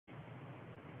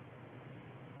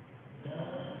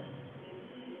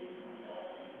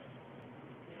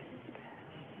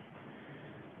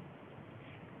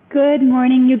Good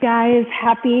morning, you guys.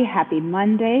 Happy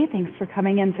Monday. Thanks for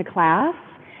coming into class.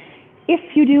 If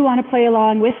you do want to play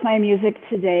along with my music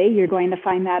today, you're going to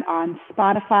find that on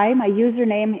Spotify. My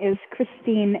username is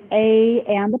Kristine A,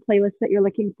 and the playlist that you're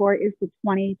looking for is the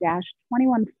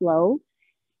 20-21 Flow.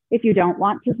 If you don't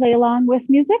want to play along with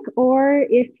music, or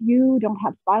if you don't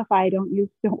have Spotify,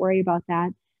 don't worry about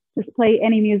that. Just play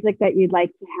any music that you'd like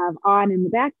to have on in the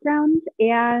background.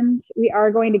 And we are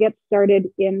going to get started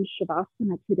in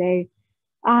Shavasana today.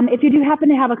 If you do happen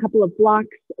to have a couple of blocks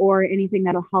or anything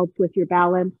that'll help with your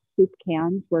balance, soup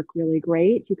cans work really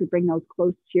great. You could bring those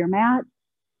close to your mat.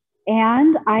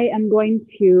 And I am going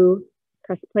to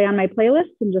press play on my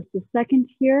playlist in just a second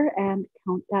here and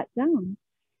count that down.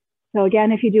 So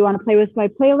again, if you do want to play with my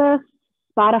playlist,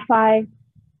 Spotify,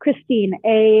 Kristine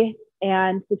A,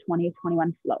 and the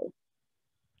 2021 Flow.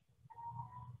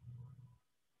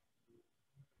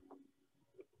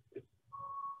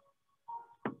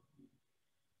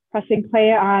 Pressing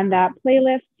play on that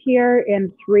playlist here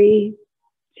in 3,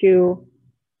 2,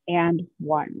 and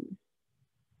 1.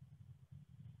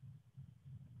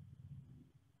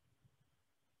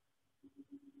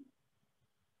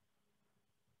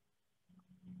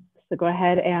 So go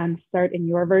ahead and start in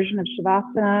your version of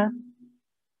Shavasana.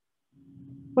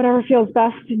 Whatever feels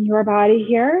best in your body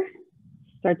here.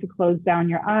 Start to close down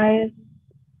your eyes.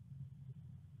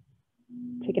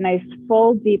 Take a nice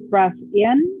full deep breath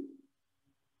in.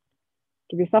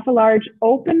 Give yourself a large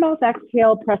open mouth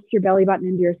exhale. Press your belly button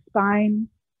into your spine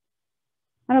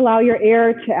and allow your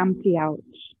air to empty out.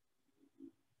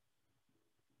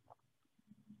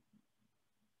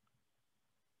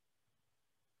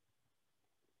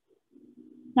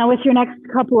 Now with your next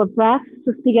couple of breaths,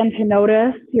 just begin to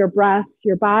notice your breath,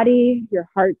 your body, your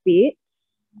heartbeat.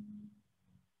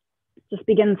 Just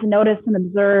begin to notice and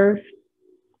observe.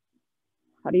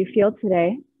 How do you feel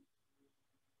today?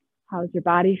 How's your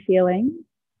body feeling?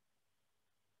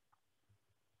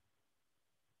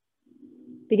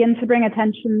 Begin to bring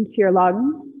attention to your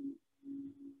lungs.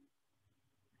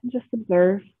 And just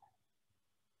observe.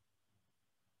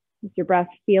 Is your breath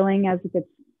feeling as if it's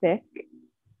thick?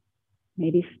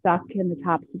 Maybe stuck in the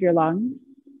tops of your lungs?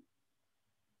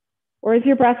 Or is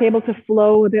your breath able to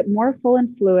flow a bit more full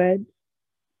and fluid,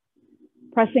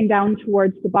 pressing down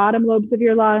towards the bottom lobes of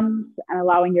your lungs and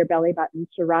allowing your belly button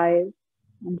to rise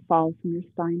and fall from your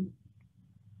spine?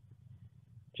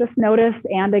 Just notice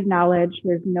and acknowledge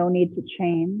there's no need to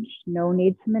change, no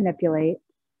need to manipulate.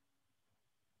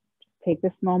 Just take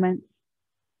this moment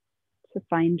to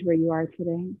find where you are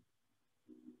today.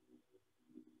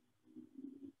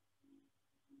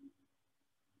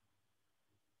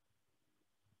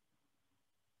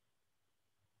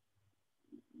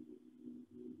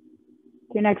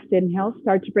 Your next inhale,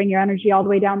 start to bring your energy all the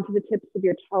way down to the tips of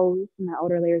your toes and the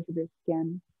outer layers of your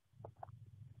skin.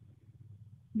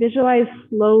 Visualize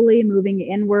slowly moving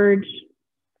inward,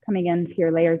 coming into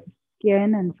your layers of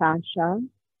skin and fascia,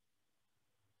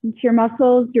 into your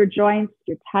muscles, your joints,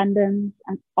 your tendons,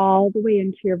 and all the way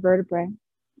into your vertebrae.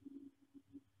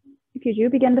 If you do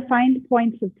begin to find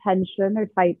points of tension or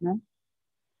tightness,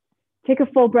 take a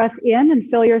full breath in and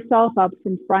fill yourself up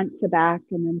from front to back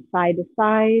and then side to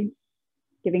side,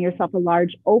 giving yourself a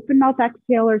large open mouth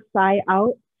exhale or sigh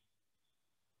out.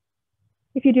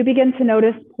 If you do begin to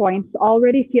notice points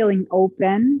already feeling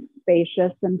open,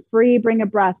 spacious, and free, bring a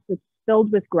breath that's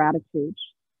filled with gratitude.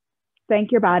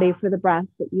 Thank your body for the breath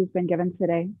that you've been given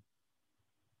today.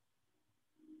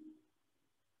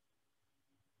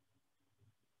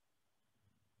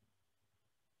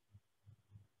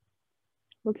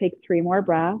 We'll take 3 more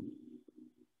breaths.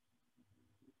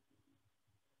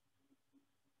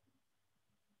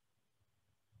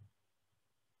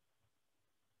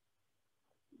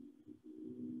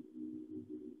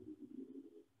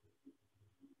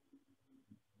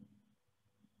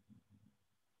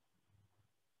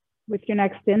 With your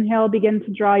next inhale, begin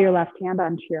to draw your left hand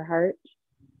onto your heart,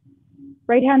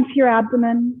 right hand to your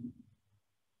abdomen.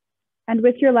 And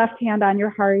with your left hand on your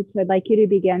heart, I'd like you to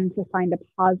begin to find a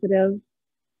positive,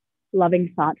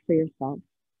 loving thought for yourself.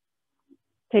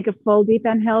 Take a full deep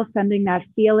inhale, sending that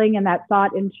feeling and that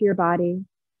thought into your body.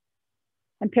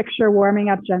 And picture warming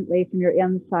up gently from your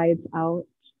insides out.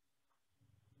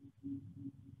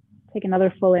 Take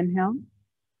another full inhale.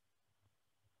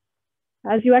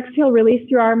 As you exhale, release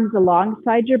your arms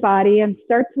alongside your body and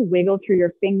start to wiggle through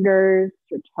your fingers,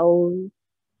 your toes.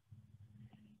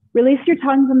 Release your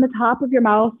tongue from the top of your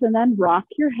mouth and then rock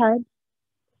your head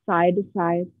side to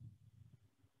side.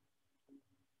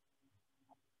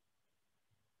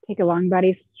 Take a long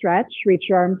body stretch, reach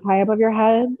your arms high above your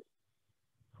head.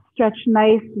 Stretch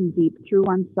nice and deep through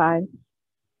one side.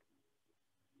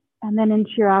 And then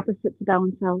into your opposite to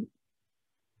balance out.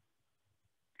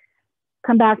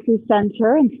 Come back through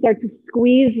center and start to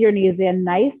squeeze your knees in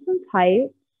nice and tight.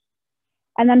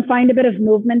 And then find a bit of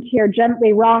movement here.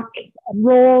 Gently rock and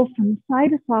roll from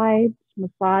side to side,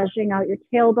 massaging out your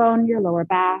tailbone, your lower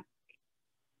back.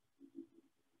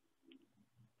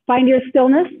 Find your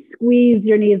stillness, squeeze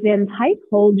your knees in tight,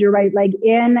 hold your right leg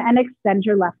in and extend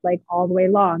your left leg all the way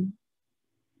long.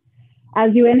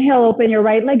 As you inhale, open your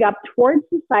right leg up towards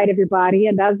the side of your body,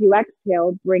 and as you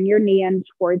exhale, bring your knee in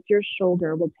towards your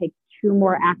shoulder. We'll take 2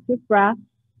 more active breaths.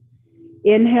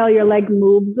 Inhale, your leg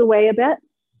moves away a bit.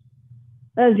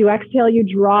 As you exhale, you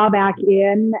draw back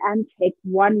in and take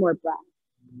 1 more breath.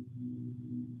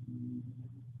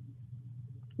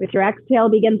 With your exhale,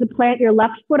 begin to plant your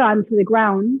left foot onto the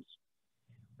ground.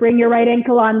 Bring your right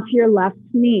ankle onto your left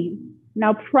knee.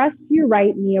 Now press your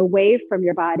right knee away from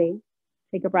your body.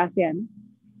 Take a breath in.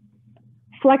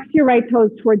 Flex your right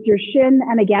toes towards your shin,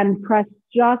 and again, press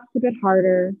just a bit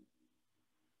harder.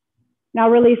 Now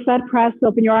release that press,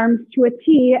 open your arms to a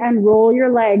T, and roll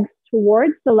your legs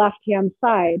towards the left-hand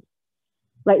side.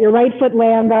 Let your right foot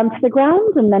land onto the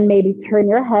ground, and then maybe turn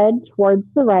your head towards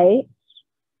the right.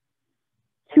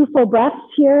 2 full breaths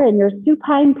here in your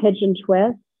supine pigeon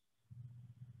twist.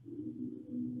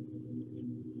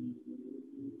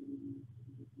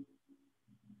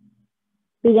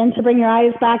 Begin to bring your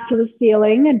eyes back to the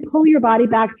ceiling and pull your body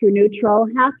back through neutral,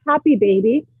 half happy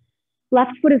baby.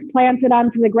 Left foot is planted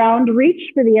onto the ground.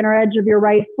 Reach for the inner edge of your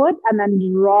right foot and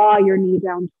then draw your knee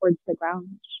down towards the ground.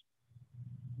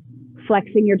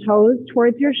 Flexing your toes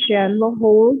towards your shin. We'll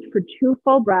hold for 2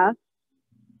 full breaths.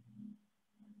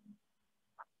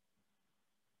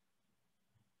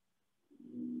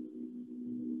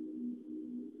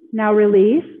 Now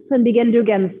release and begin to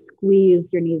again squeeze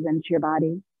your knees into your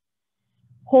body.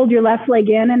 Hold your left leg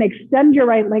in and extend your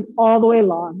right leg all the way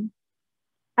long.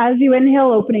 As you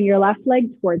inhale, opening your left leg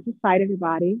towards the side of your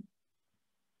body.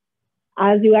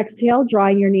 As you exhale,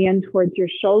 drawing your knee in towards your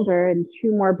shoulder, and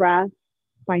 2 more breaths,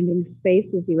 finding space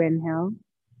as you inhale.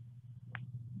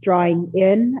 Drawing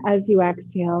in as you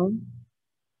exhale.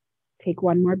 Take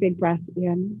 1 more big breath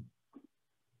in.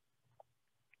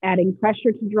 Adding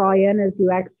pressure to draw in as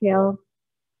you exhale.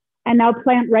 And now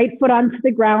plant right foot onto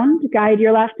the ground, guide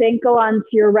your left ankle onto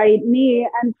your right knee,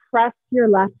 and press your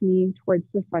left knee towards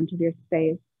the front of your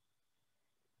space.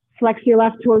 Flex your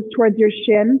left toes towards your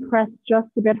shin, press just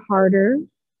a bit harder.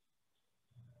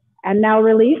 And now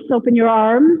release, open your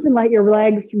arms and let your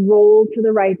legs roll to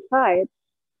the right side.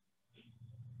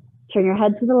 Turn your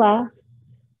head to the left.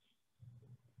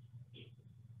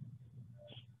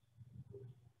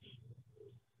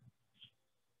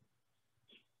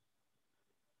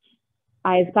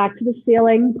 Eyes back to the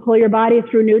ceiling, pull your body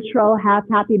through neutral, half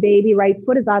happy baby, right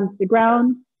foot is onto the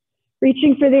ground.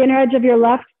 Reaching for the inner edge of your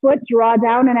left foot, draw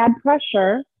down and add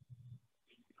pressure.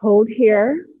 Hold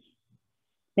here.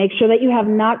 Make sure that you have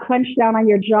not clenched down on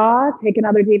your jaw. Take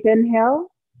another deep inhale.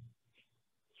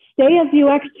 Stay as you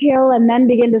exhale and then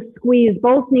begin to squeeze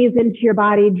both knees into your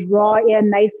body, draw in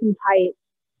nice and tight.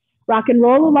 Rock and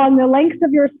roll along the length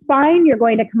of your spine. You're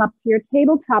going to come up to your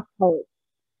tabletop pose.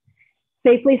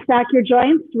 Safely stack your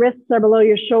joints, wrists are below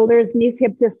your shoulders, knees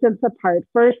hip distance apart.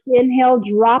 First inhale,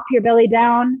 drop your belly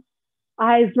down,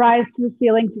 eyes rise to the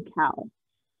ceiling to cow.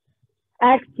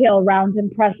 Exhale, round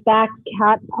and press back,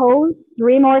 cat pose.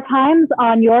 3 more times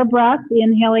on your breath,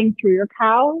 inhaling through your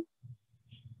cow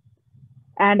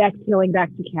and exhaling back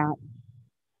to cat.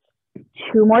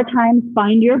 2 more times,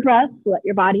 find your breath, let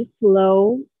your body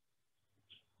flow.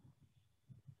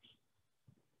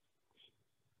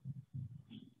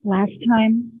 Last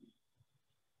time.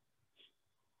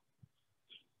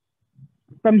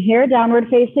 From here, downward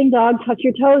facing dog, tuck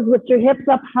your toes, lift your hips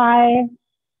up high,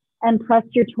 and press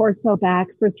your torso back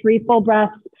for 3 full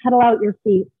breaths. Pedal out your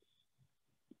feet.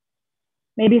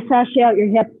 Maybe sashay out your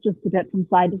hips just a bit from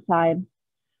side to side.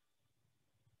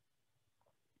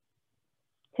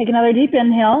 Take another deep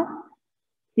inhale.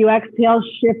 You exhale,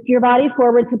 shift your body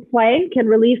forward to plank and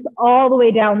release all the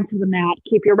way down to the mat.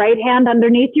 Keep your right hand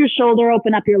underneath your shoulder,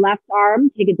 open up your left arm,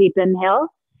 take a deep inhale.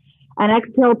 And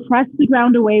exhale, press the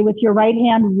ground away with your right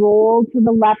hand, roll to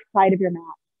the left side of your mat.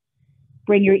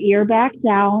 Bring your ear back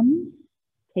down,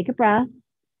 take a breath.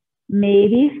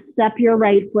 Maybe step your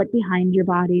right foot behind your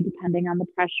body, depending on the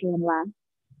pressure and left.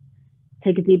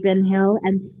 Take a deep inhale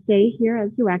and stay here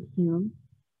as you exhale.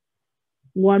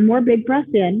 1 more big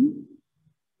breath in.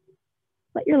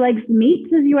 Let your legs meet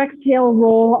as you exhale,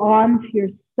 roll onto your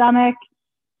stomach.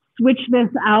 Switch this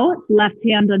out, left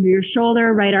hand under your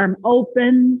shoulder, right arm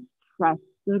open, press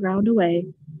the ground away.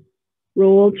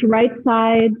 Roll to right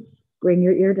side, bring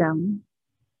your ear down.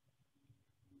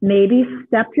 Maybe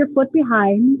step your foot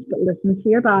behind, but listen to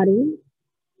your body.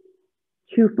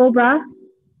 2 full breaths.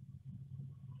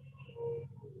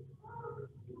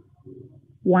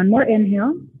 1 more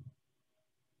inhale.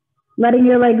 Letting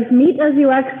your legs meet as you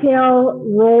exhale,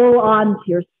 roll onto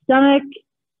your stomach,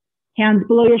 hands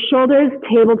below your shoulders,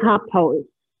 tabletop pose.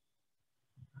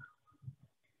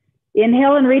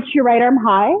 Inhale and reach your right arm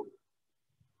high.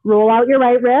 Roll out your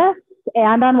right wrist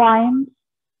and unwind.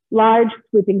 Large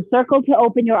sweeping circle to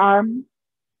open your arm.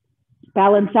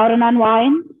 Balance out and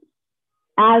unwind.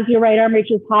 As your right arm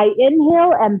reaches high,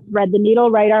 inhale and thread the needle,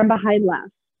 right arm behind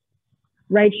left.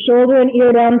 Right shoulder and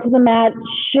ear down to the mat.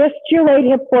 Shift your right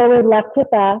hip forward, left hip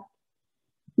back.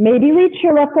 Maybe reach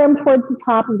your left arm towards the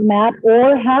top of the mat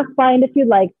or half bind if you'd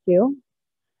like to.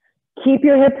 Keep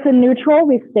your hips in neutral.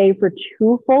 We stay for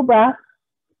 2 full breaths.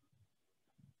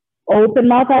 Open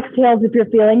mouth exhales if you're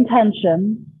feeling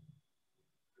tension.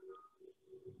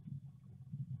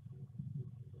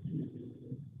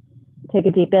 Take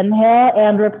a deep inhale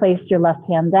and replace your left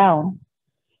hand down.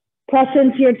 Press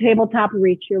into your tabletop,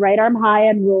 reach your right arm high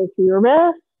and roll through your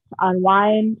wrist.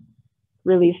 Unwind,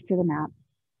 release to the mat.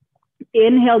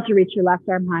 Inhale to reach your left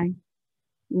arm high.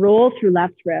 Roll through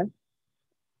left wrist.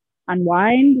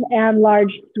 Unwind and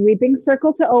large sweeping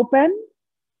circle to open.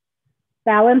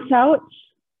 Balance out.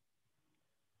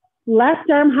 Left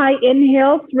arm high,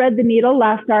 inhale, thread the needle,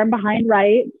 left arm behind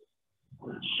right.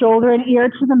 Shoulder and ear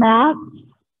to the mat.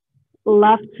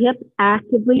 Left hip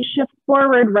actively shift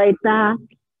forward, right back.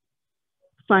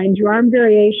 Find your arm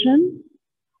variation.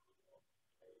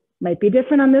 Might be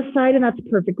different on this side, and that's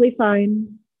perfectly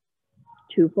fine.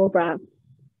 2 full breaths.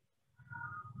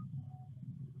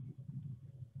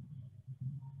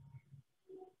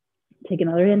 Take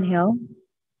another inhale.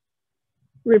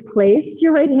 Replace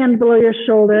your right hand below your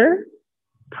shoulder.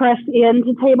 Press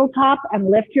into tabletop and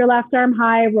lift your left arm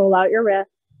high, roll out your wrist.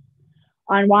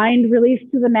 Unwind, release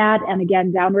to the mat, and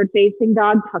again, downward facing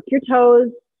dog, tuck your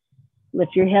toes,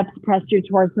 lift your hips, press your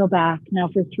torso back. Now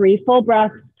for 3 full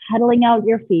breaths, pedaling out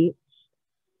your feet.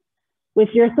 With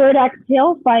your third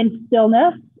exhale, find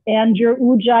stillness and your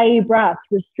Ujjayi breath,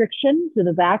 restriction to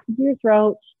the back of your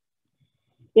throat.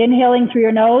 Inhaling through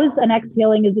your nose and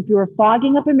exhaling as if you were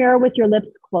fogging up a mirror with your lips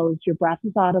closed. Your breath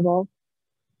is audible.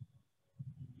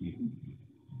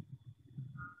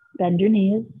 Bend your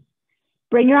knees.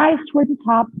 Bring your eyes toward the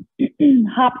top.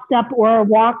 Hop, step, or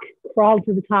walk, crawl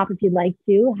to the top if you'd like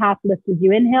to. Half lift as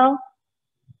you inhale.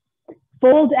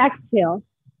 Fold, exhale.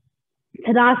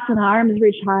 Tadasana, arms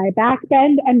reach high. Back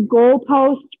bend and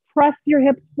goalpost. Press your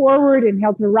hips forward.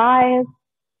 Inhale to rise.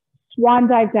 Swan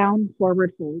dive down,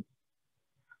 forward fold.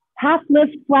 Half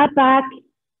lift, flat back,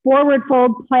 forward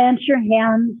fold, plant your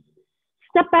hands.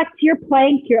 Step back to your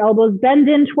plank, your elbows bend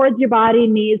in towards your body,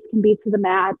 knees can be to the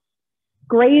mat.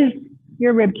 Graze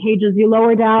your rib cage as you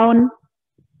lower down.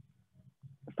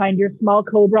 Find your small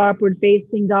cobra, upward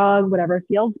facing dog, whatever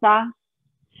feels best.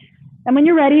 And when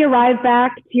you're ready, arrive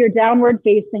back to your downward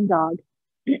facing dog.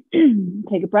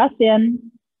 Take a breath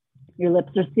in. Your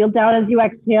lips are sealed down as you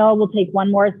exhale. We'll take one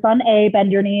more, sun A,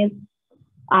 bend your knees.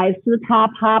 Eyes to the top,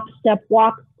 hop, step,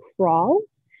 walk, crawl.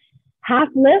 Half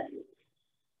lift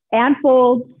and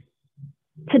fold.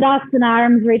 Tadasana,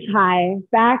 arms reach high.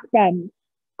 Back bend,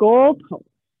 goalpost.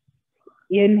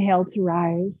 Inhale to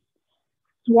rise.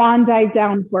 Swan dive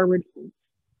down, forward fold.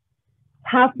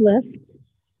 Half lift.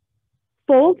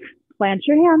 Fold, plant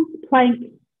your hands,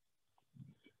 plank.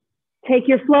 Take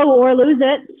your flow or lose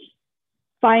it.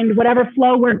 Find whatever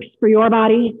flow works for your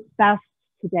body best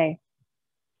today.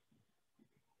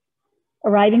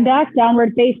 Arriving back,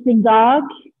 downward facing dog.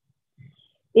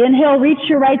 Inhale, reach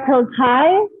your right toes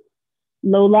high.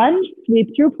 Low lunge,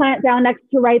 sweep through, plant down next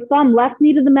to right thumb, left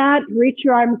knee to the mat, reach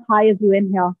your arms high as you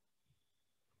inhale.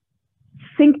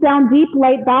 Sink down deep,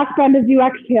 light back bend as you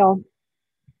exhale.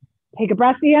 Take a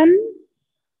breath in.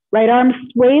 Right arm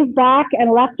sways back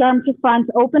and left arm to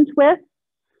front, open twist.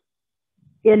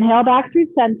 Inhale back through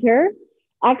center.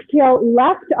 Exhale,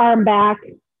 left arm back,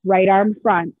 right arm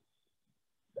front.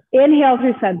 Inhale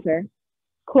through center.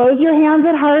 Close your hands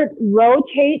at heart,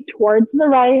 rotate towards the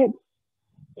right.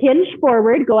 Hinge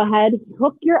forward, go ahead,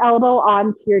 hook your elbow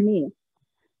onto your knee.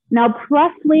 Now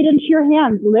press weight into your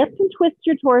hands, lift and twist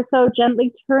your torso,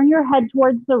 gently turn your head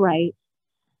towards the right.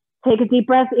 Take a deep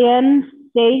breath in,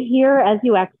 stay here as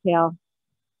you exhale.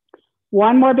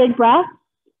 One more big breath.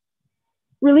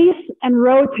 Release and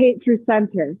rotate through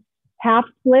center. Half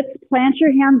splits, plant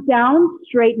your hands down,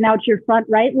 straighten out your front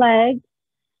right leg.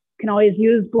 You can always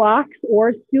use blocks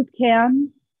or soup cans.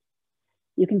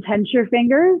 You can tense your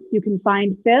fingers, you can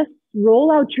find fists,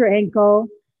 roll out your ankle,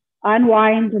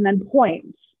 unwind, and then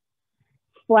point.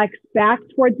 Flex back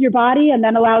towards your body and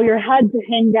then allow your head to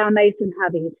hang down nice and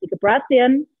heavy. Take a breath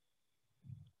in.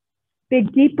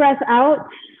 Big deep breath out.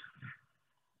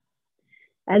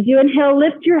 As you inhale,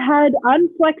 lift your head,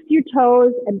 unflex your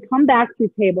toes, and come back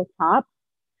through tabletop.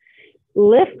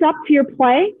 Lift up to your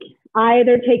plank.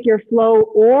 Either take your flow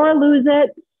or lose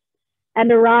it,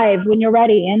 and arrive when you're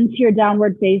ready into your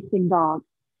downward facing dog.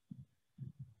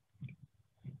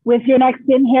 With your next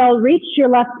inhale, reach your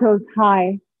left toes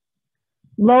high.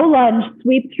 Low lunge,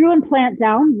 sweep through and plant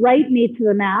down, right knee to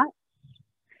the mat.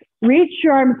 Reach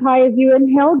your arms high as you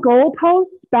inhale, goalpost,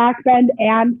 back bend,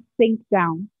 and sink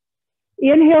down.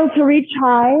 Inhale to reach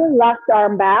high, left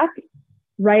arm back,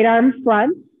 right arm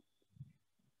front.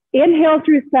 Inhale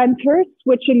through center,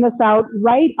 switching this out,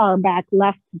 right arm back,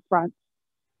 left to front.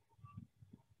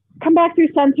 Come back through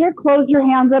center, close your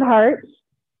hands at heart.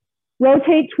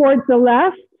 Rotate towards the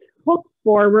left, hook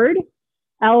forward,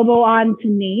 elbow onto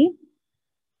knee.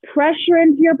 Pressure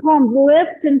into your palms,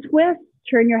 lift and twist,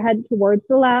 turn your head towards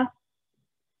the left.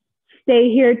 Stay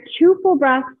here, 2 full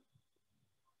breaths.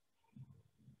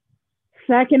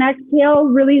 Second exhale,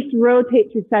 release,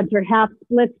 rotate to center, half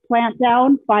splits, plant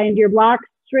down, find your block,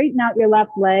 straighten out your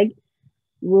left leg,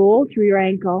 roll through your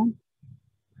ankle,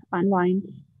 unwind,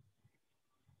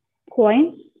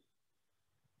 point,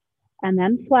 and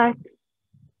then flex.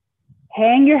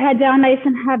 Hang your head down nice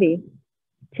and heavy.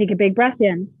 Take a big breath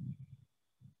in.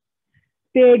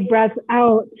 Big breath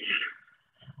out.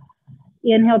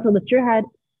 Inhale to lift your head.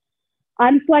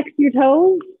 Unflex your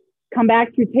toes. Come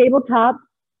back through tabletop.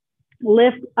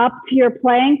 Lift up to your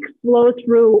plank, flow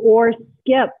through or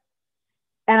skip,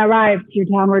 and arrive to your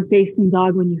downward facing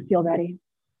dog when you feel ready.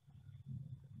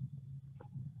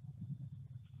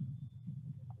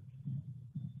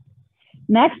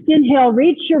 Next, inhale,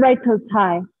 reach your right toes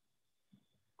high.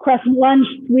 Crescent lunge,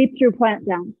 sweep through, plant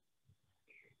down.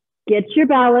 Get your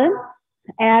balance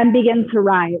and begin to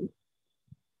rise.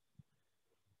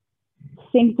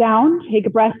 Sink down, take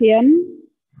a breath in.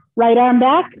 Right arm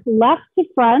back, left to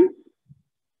front.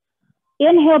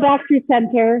 Inhale back through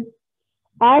center.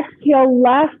 Exhale,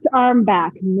 left arm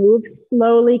back. Move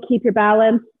slowly, keep your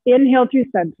balance. Inhale through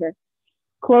center.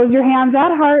 Close your hands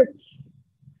at heart.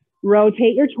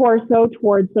 Rotate your torso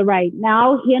towards the right.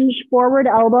 Now hinge forward,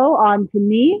 elbow onto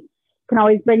knee. You can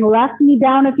always bring left knee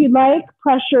down if you'd like.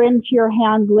 Pressure into your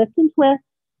hands, lift and twist.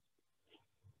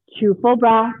 2 full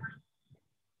breaths.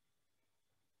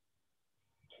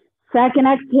 Second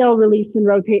exhale, release and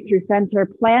rotate through center.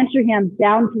 Plant your hands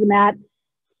down to the mat.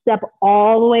 Step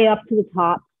all the way up to the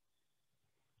top.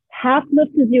 Half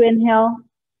lift as you inhale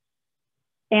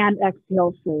and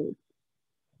exhale, fold.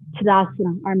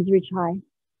 Tadasana, arms reach high.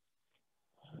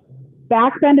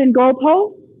 Back bend and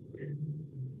goalpost.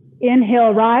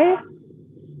 Inhale, rise.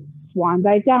 Swan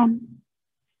dive down.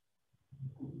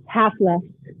 Half lift.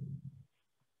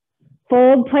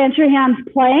 Fold, plant your hands,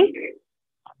 plank.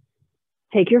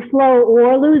 Take your flow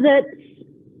or lose it.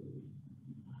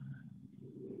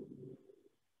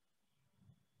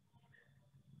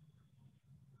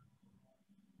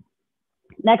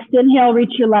 Next inhale,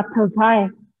 reach your left toes high.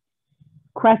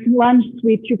 Crescent lunge,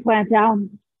 sweep through, plant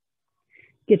down.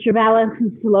 Get your balance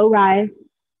and slow rise.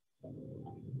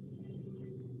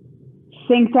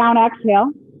 Sink down,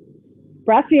 exhale.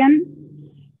 Breath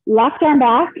in. Left arm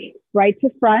back, right to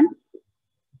front.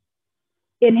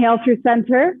 Inhale through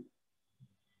center.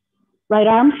 Right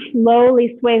arm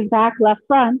slowly sways back, left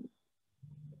front.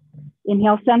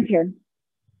 Inhale, center.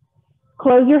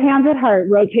 Close your hands at heart.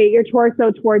 Rotate your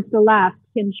torso towards the left.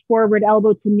 Hinge forward,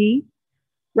 elbow to knee.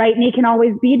 Right knee can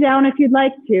always be down if you'd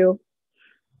like to.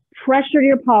 Pressure to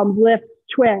your palms, lift,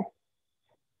 twist.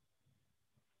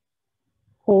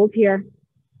 Hold here.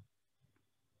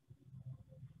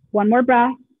 One more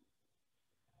breath.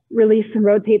 Release and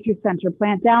rotate through center.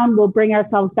 Plant down. We'll bring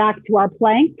ourselves back to our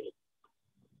plank.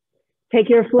 Take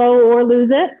your flow or lose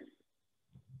it.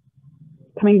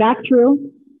 Coming back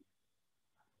through.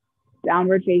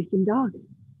 Downward facing dog.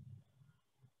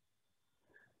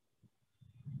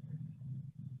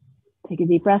 Take a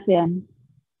deep breath in.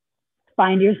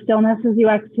 Find your stillness as you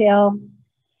exhale.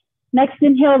 Next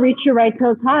inhale, reach your right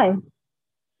toes high.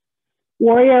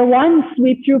 Warrior 1,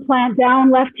 sweep through, plant down,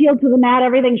 left heel to the mat,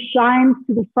 everything shines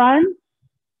to the front.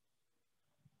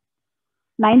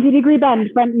 90-degree bend,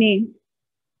 front knee.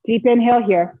 Deep inhale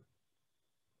here.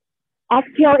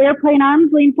 Exhale, airplane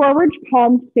arms, lean forward,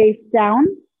 palms face down.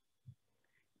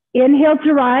 Inhale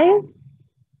to rise.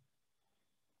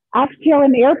 Exhale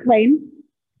in airplane.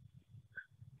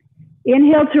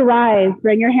 Inhale to rise.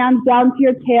 Bring your hands down to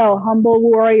your tail. Humble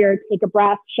warrior. Take a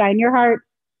breath. Shine your heart.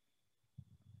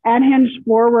 And hinge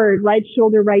forward. Right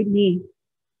shoulder, right knee.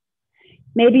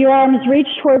 Maybe your arms reach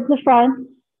towards the front.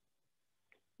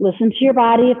 Listen to your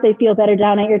body. If they feel better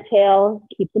down at your tail,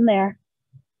 keep them there.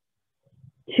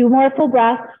 2 more full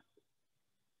breaths.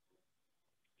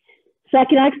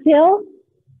 Second exhale.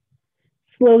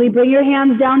 Slowly bring your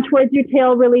hands down towards your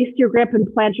tail. Release your grip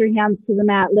and plant your hands to the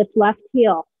mat. Lift left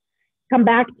heel. Come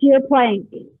back to your plank.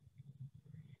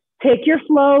 Take your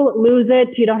flow, lose it.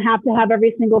 You don't have to have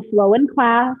every single flow in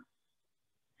class.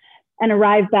 And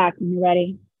arrive back when you're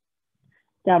ready.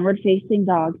 Downward facing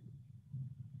dog.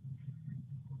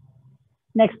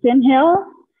 Next inhale,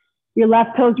 your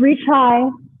left toes reach high.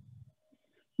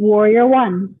 Warrior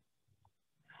 1.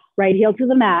 Right heel to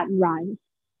the mat and rise.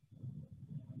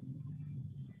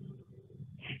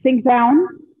 Sink down,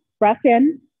 breath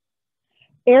in.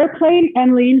 Airplane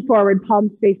and lean forward,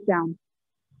 palms face down.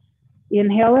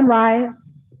 Inhale and rise.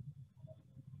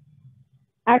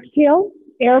 Exhale,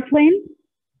 airplane.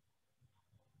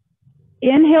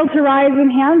 Inhale to rise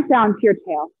and hands down to your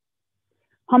tail.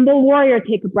 Humble warrior,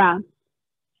 take a breath.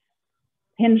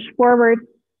 Hinge forward.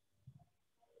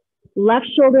 Left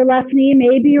shoulder, left knee.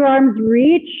 Maybe your arms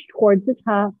reach towards the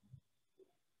top.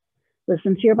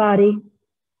 Listen to your body.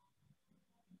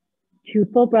 2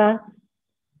 full breaths.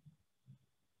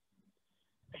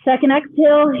 Second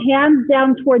exhale, hands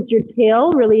down towards your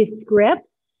tail. Release grip.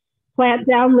 Plant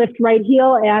down, lift right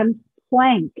heel and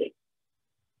plank.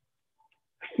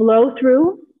 Flow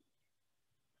through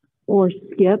or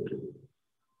skip.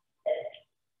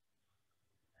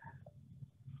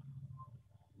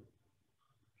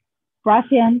 Breath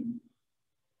in,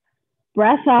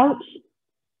 breath out.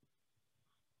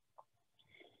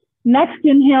 Next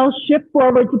inhale, shift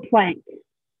forward to plank.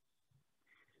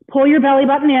 Pull your belly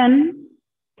button in,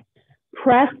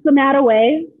 press the mat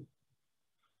away,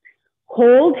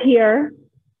 hold here.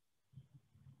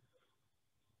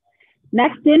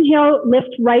 Next inhale, lift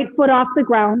right foot off the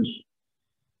ground.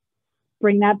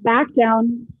 Bring that back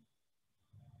down.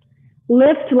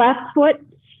 Lift left foot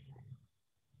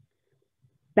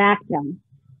back down.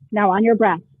 Now on your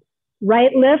breath.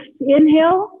 Right lift,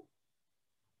 inhale,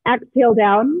 exhale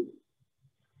down.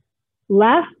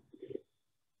 Left,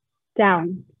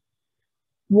 down.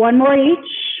 1 more each.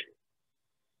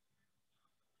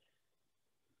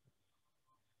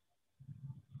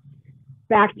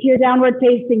 Back to your downward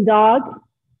facing dog.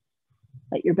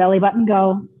 Let your belly button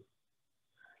go.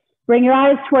 Bring your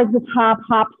eyes towards the top,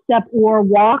 hop, step, or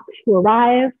walk to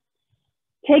arrive.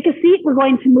 Take a seat. We're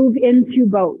going to move into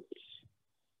boat.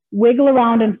 Wiggle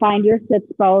around and find your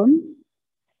sits bones.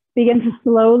 Begin to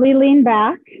slowly lean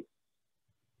back.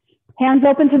 Hands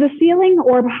open to the ceiling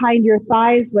or behind your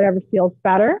thighs, whatever feels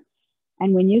better.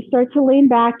 And when you start to lean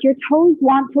back, your toes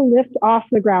want to lift off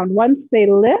the ground. Once they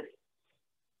lift,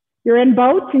 you're in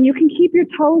boat and you can keep your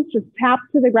toes just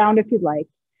tapped to the ground if you'd like.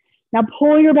 Now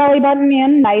pull your belly button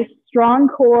in, nice strong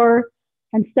core,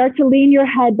 and start to lean your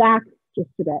head back just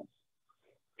a bit.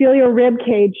 Feel your rib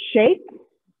cage shake.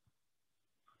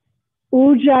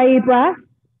 Ujjayi breath.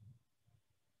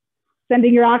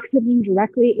 Sending your oxygen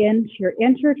directly into your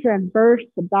intertransverse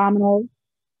abdominals,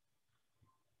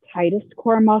 tightest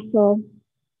core muscle.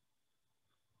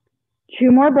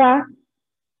 2 more breaths.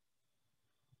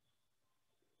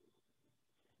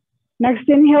 Next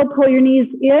inhale, pull your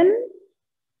knees in.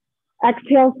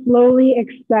 Exhale, slowly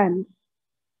extend.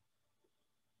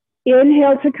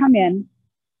 Inhale to come in.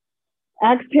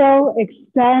 Exhale,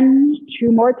 extend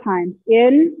 2 more times.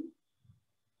 In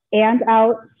and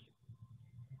out.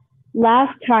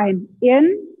 Last time,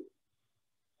 in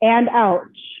and out.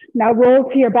 Now roll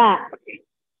to your back.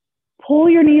 Pull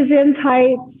your knees in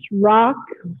tight, rock,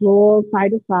 roll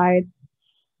side to side.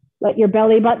 Let your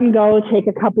belly button go. Take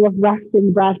a couple of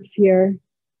resting breaths here.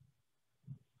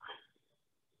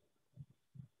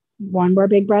 1 more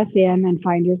big breath in and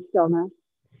find your stillness.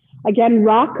 Again,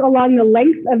 rock along the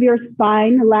length of your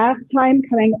spine. Last time,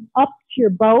 coming up to your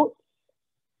boat.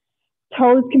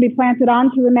 Toes can be planted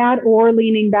onto the mat or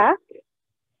leaning back.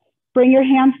 Bring your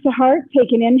hands to heart.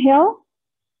 Take an inhale.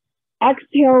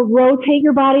 Exhale, rotate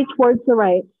your body towards the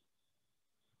right.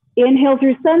 Inhale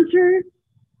through center,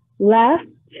 left,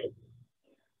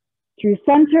 through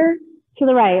center to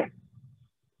the right.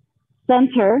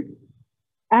 Center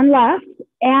and left,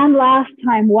 and last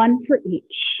time, 1 for each.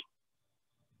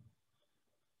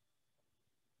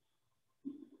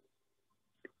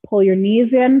 Pull your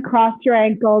knees in, cross your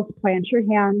ankles, plant your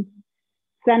hands,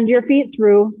 send your feet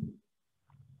through.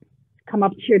 Come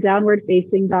up to your downward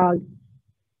facing dog.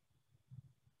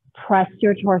 Press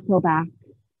your torso back.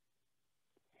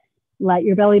 Let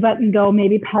your belly button go.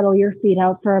 Maybe pedal your feet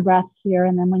out for a breath here.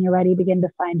 And then when you're ready, begin to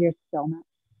find your stillness.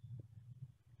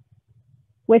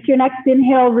 With your next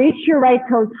inhale, reach your right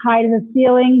toes high to the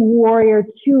ceiling. Warrior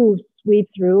two, sweep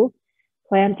through.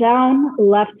 Plant down,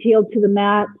 left heel to the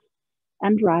mat,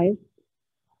 and rise.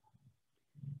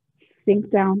 Sink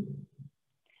down.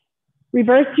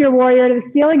 Reverse your warrior to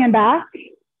the ceiling and back.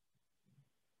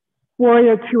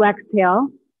 Warrior two, exhale.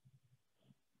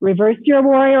 Reverse your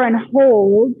warrior and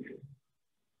hold.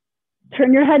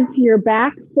 Turn your head to your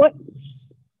back foot.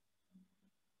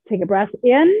 Take a breath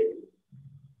in.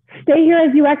 Stay here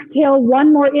as you exhale.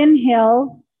 One more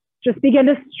inhale. Just begin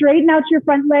to straighten out your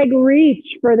front leg. Reach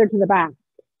further to the back.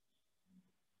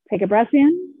 Take a breath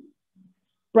in.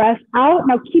 Breath out.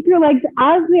 Now keep your legs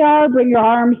as they are. Bring your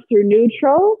arms through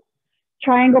neutral.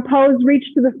 Triangle pose. Reach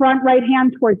to the front. Right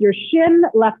hand towards your shin.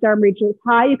 Left arm reaches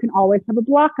high. You can always have a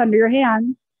block under your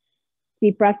hand.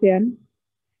 Deep breath in.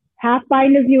 Half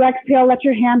bind as you exhale. Let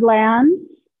your hand land.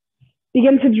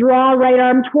 Begin to draw right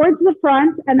arm towards the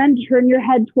front and then turn your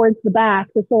head towards the back.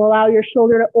 This will allow your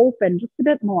shoulder to open just a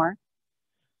bit more.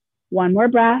 One more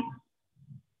breath.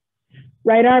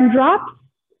 Right arm drops.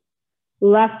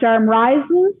 Left arm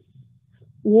rises.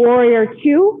 Warrior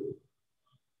two.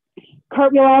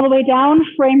 Cartwheel all the way down.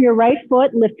 Frame your right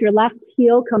foot. Lift your left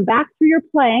heel. Come back through your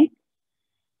plank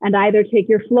and either take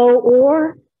your flow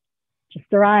or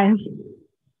just arrive.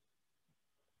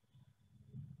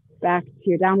 Back to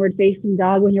your downward facing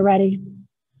dog when you're ready.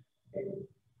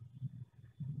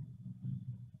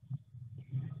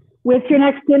 With your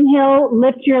next inhale,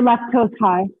 lift your left toes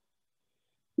high.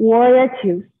 Warrior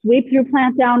two. Sweep through,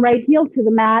 plant down, right heel to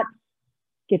the mat.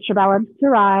 Get your balance to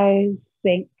rise,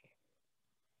 sink.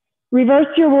 Reverse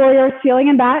your warrior, ceiling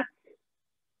and back.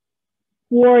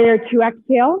 Warrior two,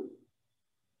 exhale.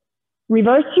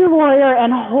 Reverse your warrior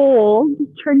and hold.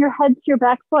 Turn your head to your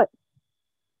back foot.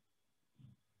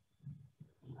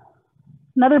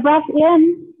 Another breath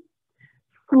in.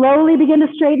 Slowly begin to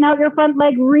straighten out your front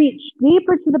leg. Reach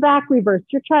deeper to the back. Reverse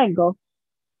your triangle.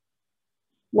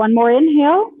 One more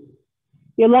inhale.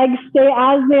 Your legs stay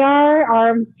as they are.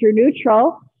 Arms through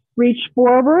neutral. Reach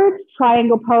forward.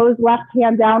 Triangle pose. Left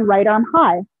hand down. Right arm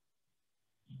high.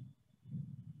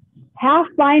 Half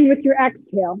bind with your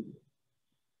exhale.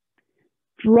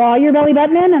 Draw your belly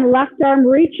button in and left arm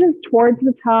reaches towards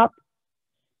the top.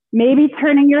 Maybe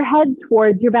turning your head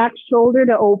towards your back shoulder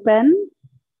to open.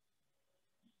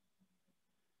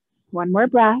 One more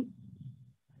breath.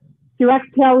 Through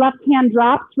exhale, left hand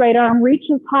drops, right arm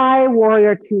reaches high,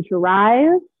 warrior two to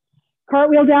rise.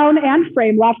 Cartwheel down and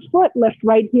frame left foot, lift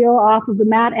right heel off of the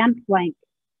mat and plank.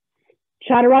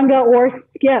 Chaturanga or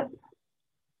skip.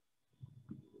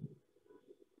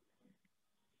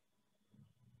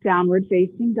 Downward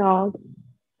facing dog.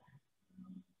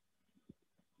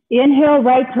 Inhale,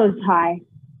 right toes high.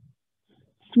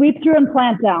 Sweep through and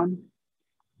plant down.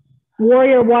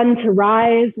 Warrior one to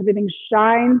rise. Everything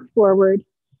shines forward.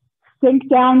 Sink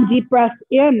down, deep breath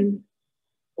in.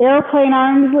 Airplane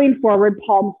arms lean forward,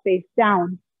 palms face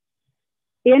down.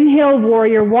 Inhale,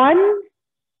 warrior one.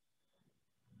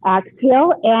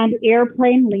 Exhale, and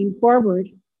airplane lean forward.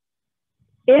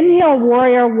 Inhale,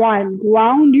 warrior one.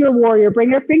 Ground your warrior.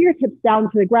 Bring your fingertips down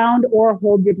to the ground or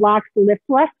hold your blocks to lift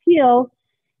left heel.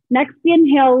 Next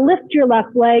inhale, lift your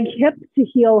left leg, hip to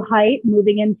heel height,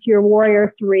 moving into your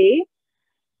warrior three.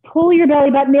 Pull your belly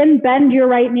button in, bend your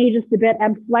right knee just a bit,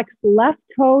 and flex the left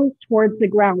toes towards the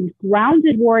ground.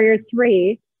 Grounded warrior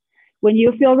three. When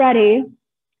you feel ready,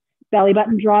 belly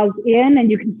button draws in, and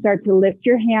you can start to lift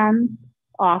your hands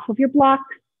off of your blocks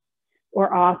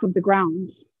or off of the ground.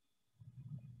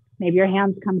 Maybe your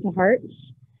hands come to heart.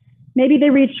 Maybe they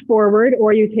reach forward,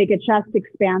 or you take a chest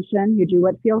expansion. You do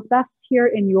what feels best here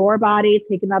in your body.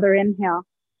 Take another inhale.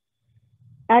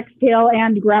 Exhale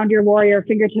and ground your warrior,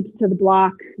 fingertips to the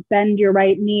block. Bend your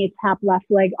right knee, tap left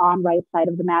leg on right side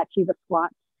of the mat, Shiva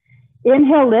squat.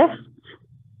 Inhale, lift.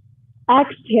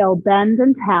 Exhale, bend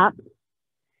and tap.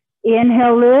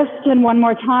 Inhale, lift, and one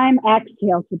more time.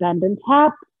 Exhale to bend and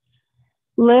tap.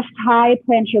 Lift high,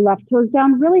 plant your left toes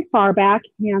down really far back,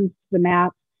 hands to the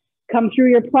mat. Come through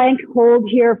your plank, hold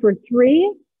here for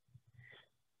 3,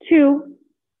 2,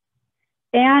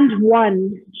 and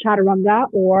 1. Chaturanga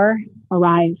or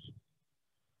arise.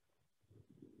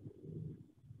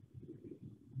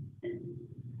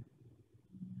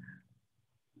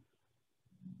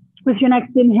 With your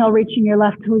next inhale, reaching your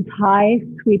left toes high,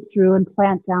 sweep through and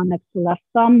plant down next to left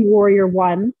thumb, warrior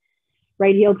one.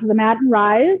 Right heel to the mat and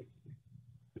rise,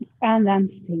 and then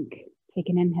sink. Take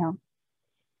an inhale.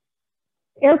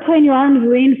 Airplane your arms,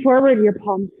 lean forward, your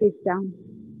palms face down.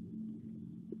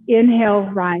 Inhale,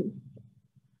 rise.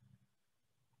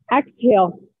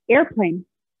 Exhale, airplane.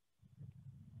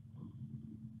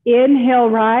 Inhale,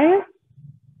 rise.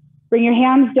 Bring your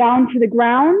hands down to the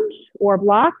ground or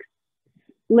blocks.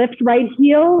 Lift right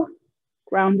heel,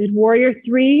 grounded warrior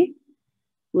 3.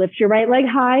 Lift your right leg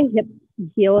high, hip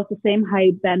and heel at the same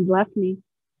height, bend left knee.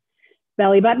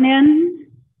 Belly button in.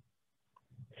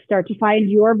 Start to find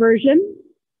your version.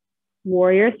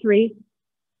 Warrior 3.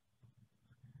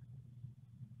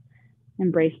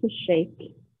 Embrace the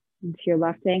shake into your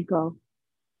left ankle.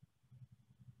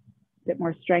 A bit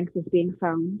more strength is being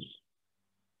found.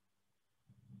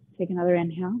 Take another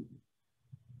inhale.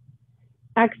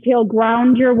 Exhale,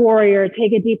 ground your warrior.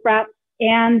 Take a deep breath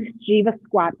and Jiva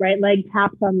squat. Right leg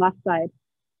taps on left side.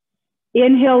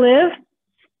 Inhale, lift.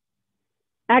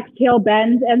 Exhale,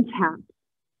 bend and tap.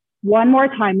 One more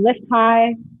time. Lift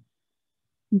high.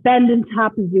 Bend and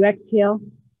tap as you exhale.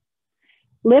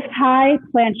 Lift high.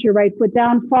 Plant your right foot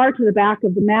down far to the back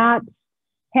of the mat.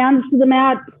 Hands to the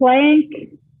mat. Plank.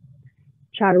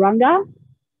 Chaturanga.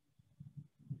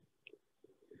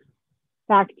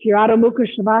 Back to your Adho Mukha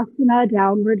Shavasana,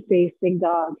 downward facing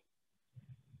dog.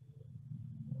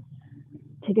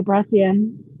 Take a breath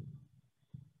in.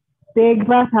 Big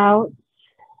breath out.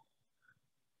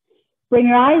 Bring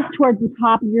your eyes towards the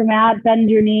top of your mat, bend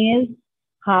your knees,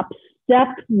 hop, step,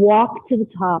 walk to the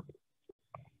top.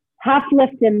 Half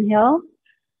lift, inhale,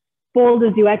 fold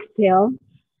as you exhale.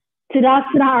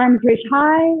 Tadasana, arms reach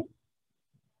high.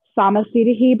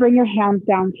 Samasthiti, bring your hands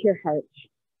down to your heart.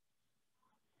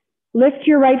 Lift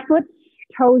your right foot,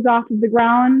 toes off of the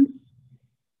ground.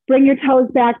 Bring your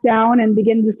toes back down and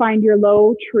begin to find your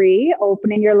low tree,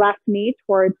 opening your left knee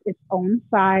towards its own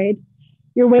side.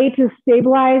 Your weight is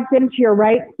stabilized into your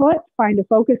right foot. Find a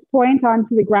focus point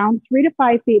onto the ground 3 to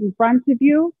 5 feet in front of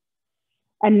you.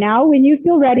 And now when you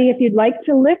feel ready, if you'd like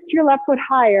to lift your left foot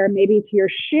higher, maybe to your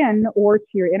shin or to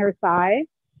your inner thigh,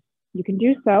 you can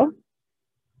do so.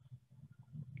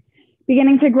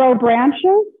 Beginning to grow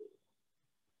branches.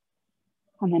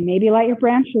 And then maybe let your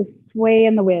branches sway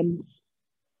in the wind.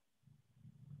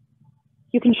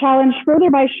 You can challenge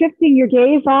further by shifting your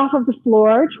gaze off of the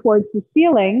floor towards the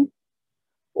ceiling,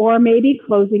 or maybe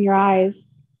closing your eyes,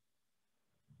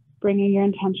 bringing your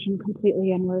intention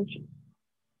completely inward.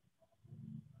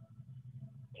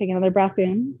 Take another breath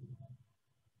in.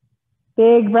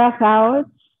 Big breath out.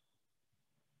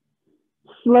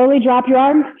 Slowly drop your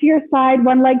arms to your side,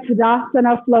 one leg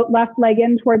Tadasana, float left leg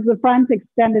in towards the front,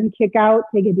 extend and kick out.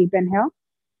 Take a deep inhale.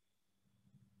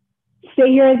 Stay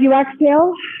here as you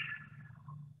exhale.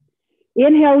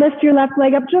 Inhale, lift your left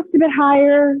leg up just a bit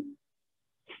higher.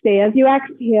 Stay as you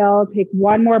exhale. Take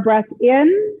one more breath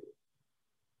in.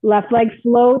 Left leg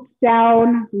floats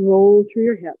down, roll through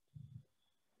your hips.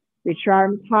 Reach your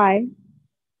arms high.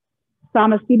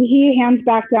 Samasthiti, hands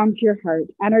back down to your heart.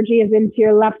 Energy is into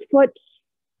your left foot.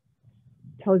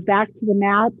 Toes back to the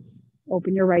mat.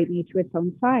 Open your right knee to its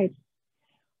own side.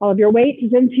 All of your weight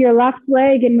is into your left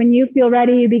leg, and when you feel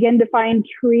ready, you begin to find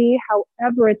tree,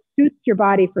 however it suits your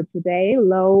body for today,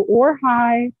 low or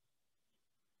high.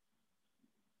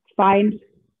 Find a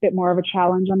bit more of a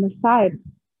challenge on this side.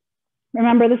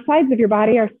 Remember, the sides of your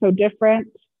body are so different.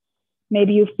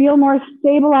 Maybe you feel more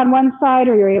stable on one side,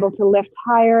 or you're able to lift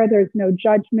higher. There's no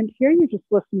judgment here. You just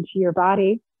listen to your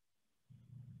body.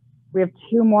 We have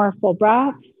 2 more full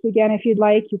breaths. Again, if you'd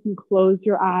like, you can close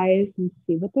your eyes and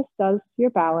see what this does to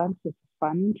your balance. It's a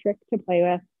fun trick to play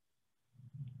with.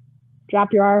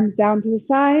 Drop your arms down to the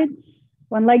sides.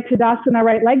 One leg Tadasana,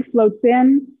 right leg floats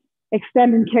in.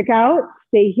 Extend and kick out.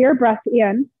 Stay here, breath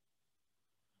in.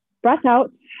 Breath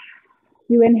out.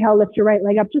 You inhale, lift your right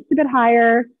leg up just a bit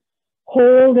higher.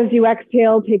 Hold as you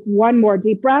exhale. Take one more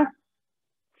deep breath.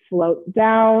 Float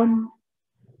down.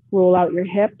 Roll out your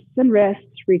hips and wrists.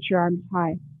 Reach your arms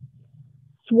high.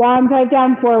 Swan dive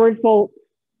down, forward fold.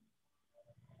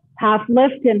 Half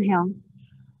lift, inhale.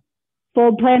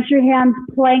 Fold, plant your hands,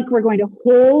 plank. We're going to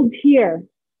hold here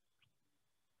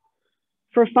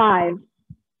for 5,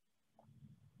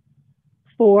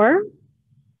 4,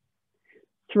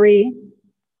 3,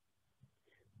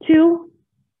 2,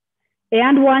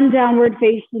 and 1. Downward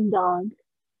facing dog.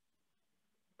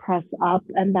 Press up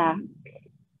and back.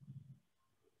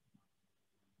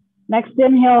 Next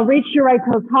inhale, reach your right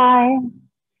toes high.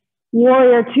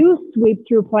 Warrior 2, sweep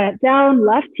through, plant down,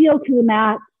 left heel to the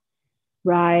mat.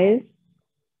 Rise.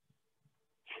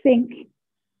 Sink.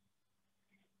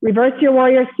 Reverse your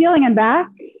warrior, ceiling and back.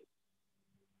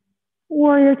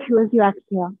 Warrior 2 as you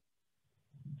exhale.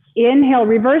 Inhale,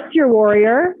 reverse your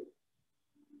warrior.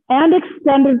 And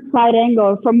extended side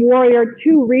angle. From warrior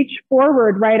 2, reach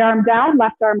forward, right arm down,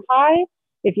 left arm high.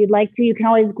 If you'd like to, you can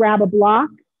always grab a block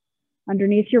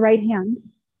underneath your right hand.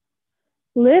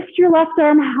 Lift your left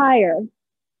arm higher.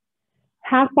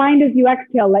 Half bind as you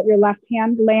exhale. Let your left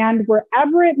hand land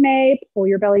wherever it may. Pull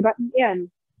your belly button in.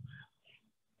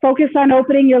 Focus on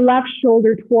opening your left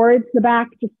shoulder towards the back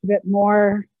just a bit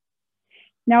more.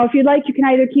 Now, if you'd like, you can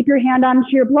either keep your hand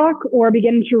onto your block or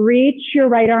begin to reach your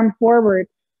right arm forward.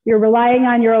 You're relying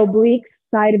on your oblique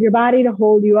side of your body to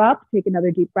hold you up. Take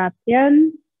another deep breath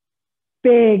in.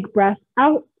 Big breath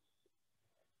out.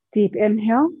 Deep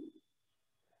inhale.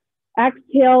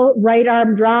 Exhale, right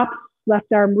arm drops, left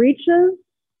arm reaches.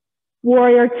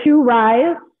 Warrior two,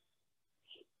 rise.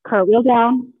 Cartwheel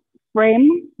down.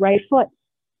 Frame, right foot.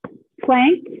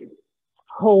 Plank,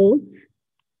 hold.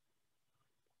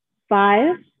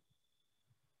 5,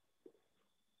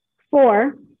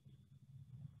 4,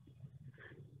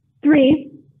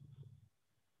 3,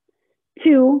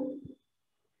 2,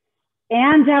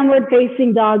 and downward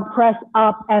facing dog, press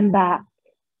up and back.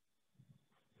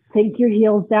 Sink your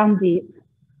heels down deep.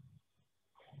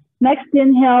 Next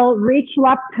inhale, reach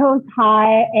left toes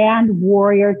high and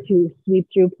warrior two. Sweep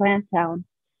through, plant down.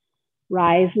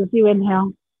 Rise as you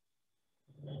inhale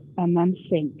and then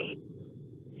sink.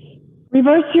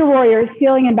 Reverse your warrior,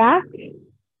 ceiling and back.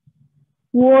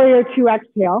 Warrior two,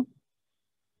 exhale.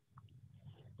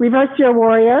 Reverse your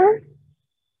warrior.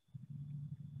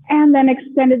 And then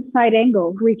extended side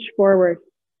angle, reach forward.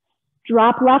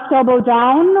 Drop left elbow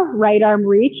down, right arm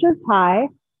reaches high.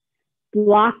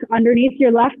 Block underneath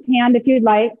your left hand if you'd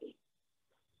like.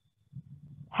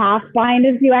 Half bind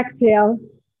as you exhale.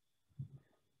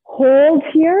 Hold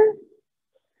here.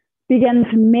 Begin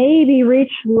to maybe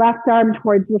reach left arm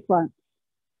towards the front.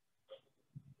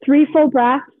 3 full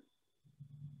breaths.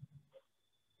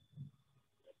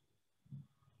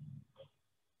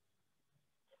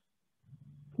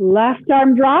 Left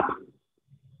arm drop.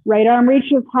 Right arm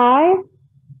reaches high.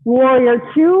 Warrior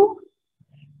two.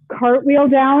 Cartwheel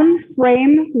down.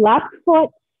 Frame left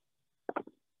foot.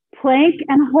 Plank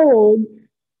and hold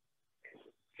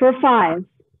for 5,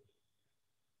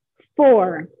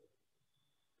 4,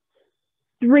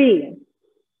 3,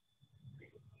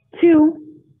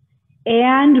 2,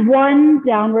 and 1,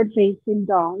 downward facing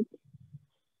dog.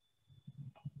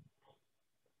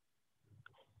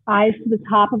 Eyes to the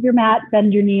top of your mat,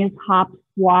 bend your knees, hop,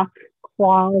 walk,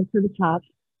 crawl to the top.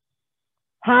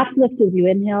 Half lift as you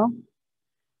inhale.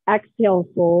 Exhale,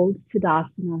 fold,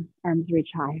 Tadasana, arms reach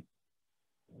high.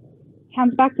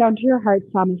 Hands back down to your heart,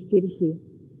 Samasthiti.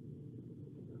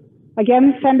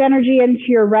 Again, send energy into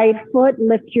your right foot,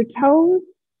 lift your toes,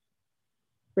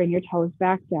 bring your toes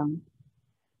back down.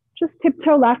 Just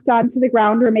tiptoe left onto the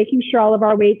ground. We're making sure all of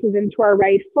our weight is into our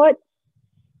right foot.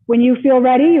 When you feel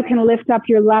ready, you can lift up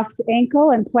your left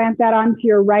ankle and plant that onto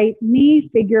your right knee,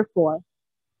 figure 4.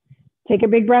 Take a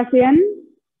big breath in.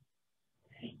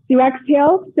 You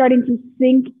exhale, starting to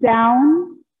sink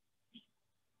down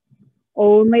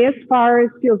only as far as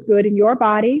feels good in your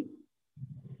body.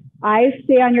 Eyes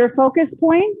stay on your focus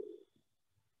point.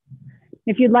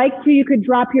 If you'd like to, you could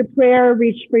drop your prayer,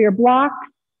 reach for your block.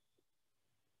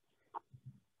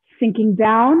 Sinking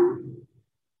down.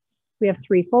 We have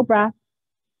 3 full breaths.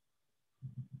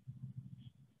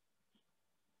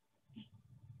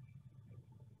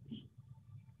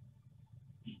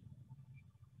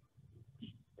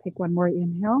 Take one more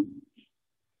inhale.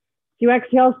 As you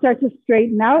exhale, start to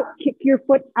straighten out. Kick your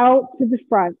foot out to the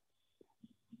front.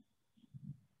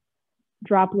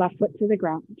 Drop left foot to the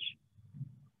ground.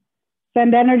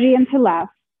 Send energy into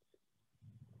left.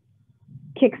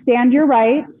 Kickstand your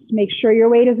right. Make sure your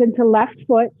weight is into left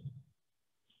foot.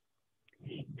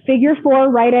 Figure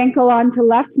 4, right ankle onto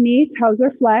left knee, toes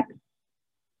are flexed.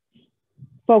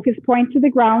 Focus point to the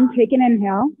ground, take an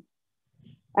inhale.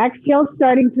 Exhale,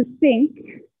 starting to sink.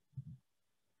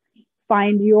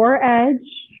 Find your edge.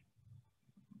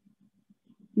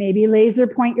 Maybe laser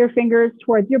point your fingers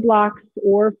towards your blocks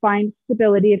or find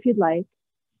stability if you'd like.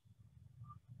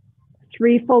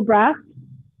 3 full breaths.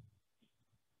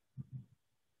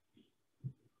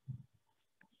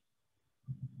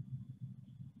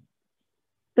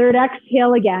 Third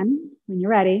exhale again. When you're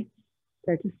ready,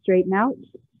 start to straighten out.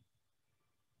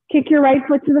 Kick your right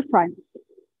foot to the front.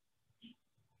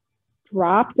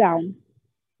 Drop down.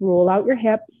 Roll out your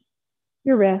hips,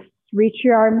 your wrists, reach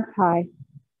your arms high.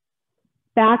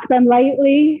 Back bend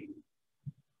lightly.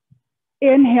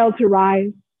 Inhale to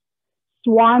rise.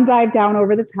 Swan dive down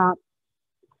over the top.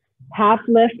 Half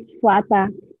lift, flat back.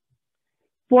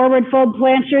 Forward fold,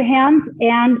 plant your hands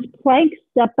and plank,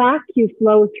 step back. You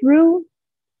flow through.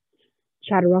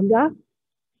 Chaturanga.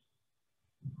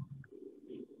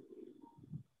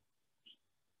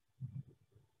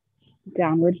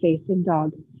 Downward facing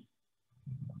dog.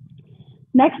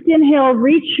 Next inhale,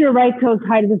 reach your right toes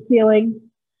high to the ceiling.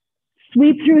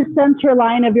 Sweep through center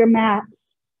line of your mat.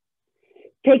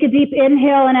 Take a deep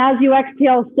inhale, and as you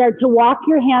exhale, start to walk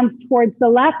your hands towards the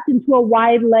left into a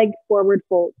wide leg forward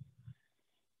fold.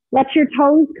 Let your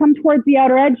toes come towards the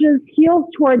outer edges, heels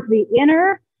towards the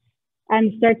inner,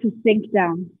 and start to sink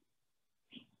down.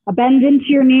 A bend into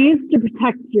your knees to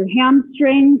protect your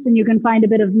hamstrings, and you can find a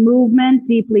bit of movement.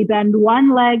 Deeply bend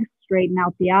one leg, straighten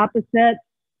out the opposite.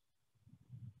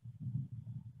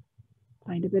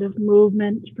 Find a bit of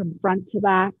movement from front to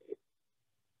back.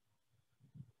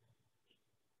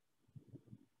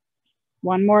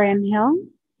 One more inhale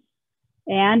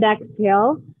and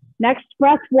exhale. Next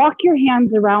breath, walk your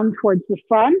hands around towards the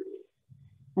front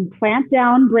and plant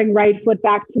down. Bring right foot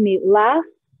back to meet left.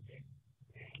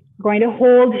 We're going to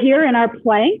hold here in our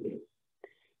plank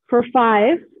for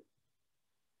 5.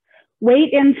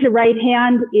 Weight into right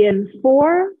hand in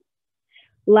 4.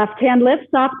 Left hand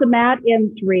lifts off the mat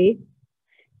in 3.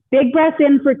 Big breath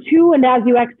in for 2, and as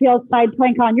you exhale, side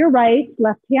plank on your right.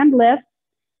 Left hand lifts.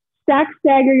 Stack,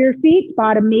 stagger your feet.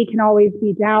 Bottom knee can always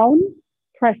be down.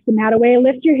 Press the mat away.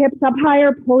 Lift your hips up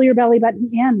higher. Pull your belly button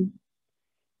in.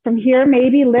 From here,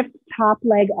 maybe lift top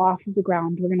leg off of the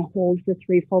ground. We're going to hold for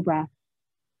 3 full breaths.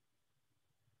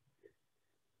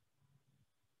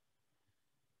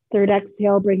 Third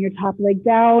exhale, bring your top leg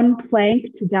down. Plank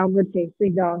to downward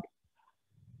facing dog.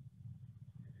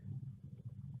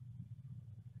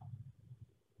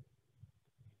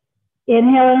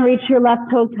 Inhale and reach your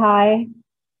left toes high.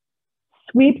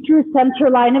 Sweep through center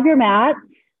line of your mat.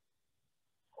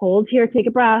 Hold here, take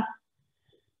a breath.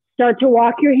 Start to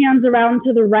walk your hands around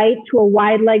to the right to a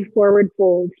wide leg forward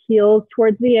fold. Heels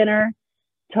towards the inner,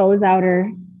 toes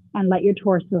outer, and let your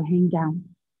torso hang down.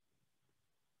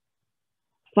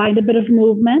 Find a bit of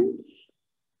movement,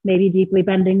 maybe deeply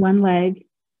bending one leg,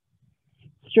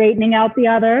 straightening out the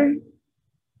other,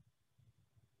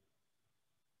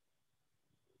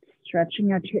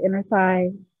 stretching out your inner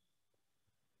thighs.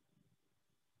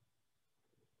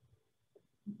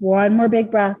 One more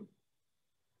big breath.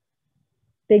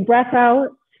 Big breath out.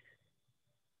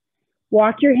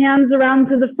 Walk your hands around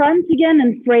to the front again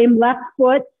and frame left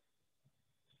foot.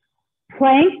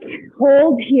 Plank,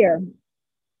 hold here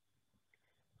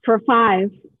for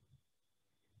 5.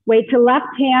 Weight to left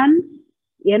hand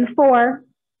in 4.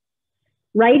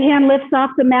 Right hand lifts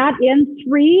off the mat in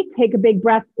 3. Take a big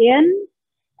breath in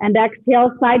and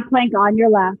exhale, side plank on your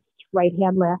left. Right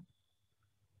hand lift.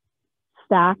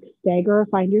 Stack, stagger, or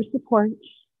find your support.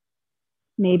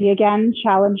 Maybe again,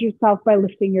 challenge yourself by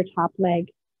lifting your top leg.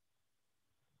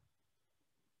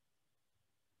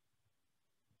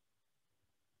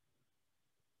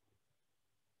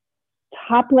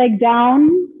 Top leg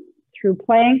down through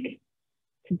plank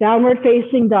to downward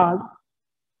facing dog.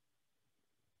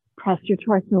 Press your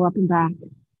torso up and back.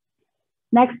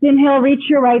 Next inhale, reach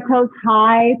your right toes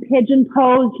high, pigeon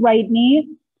pose, right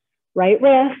knee, right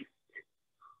wrist.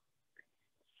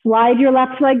 Slide your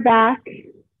left leg back.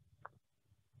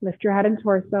 Lift your head and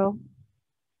torso.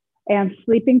 And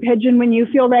sleeping pigeon, when you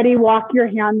feel ready, walk your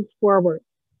hands forward.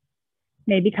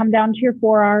 Maybe come down to your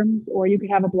forearms, or you could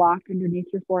have a block underneath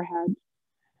your forehead.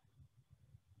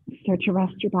 Start to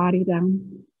rest your body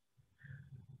down.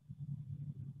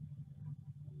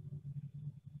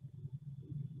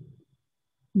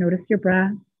 Notice your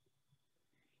breath.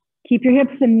 Keep your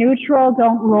hips in neutral.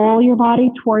 Don't roll your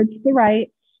body towards the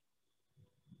right.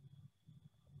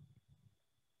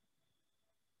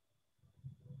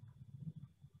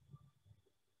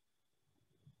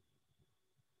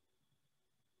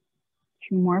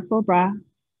 Two more full breaths.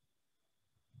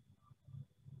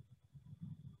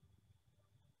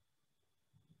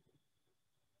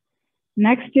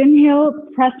 Next inhale,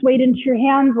 press weight into your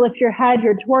hands, lift your head,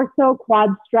 your torso,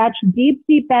 quads stretch, deep,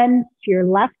 deep bend to your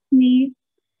left knee.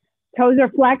 Toes are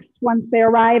flexed once they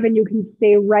arrive, and you can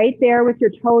stay right there with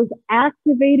your toes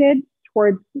activated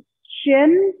towards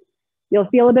shin. You'll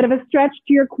feel a bit of a stretch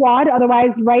to your quad.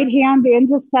 Otherwise, right hand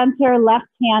into center, left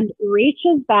hand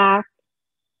reaches back.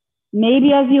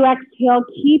 Maybe as you exhale,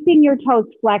 keeping your toes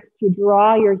flexed, you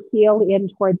draw your heel in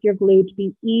towards your glute.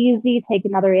 Be easy. Take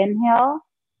another inhale.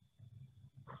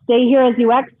 Stay here as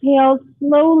you exhale.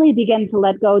 Slowly begin to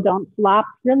let go. Don't flop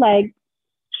your legs.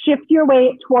 Shift your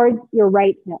weight towards your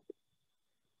right hip.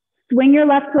 Swing your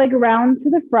left leg around to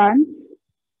the front.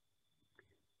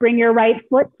 Bring your right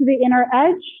foot to the inner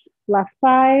edge, left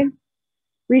thigh.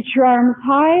 Reach your arms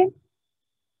high.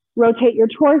 Rotate your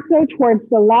torso towards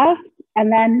the left,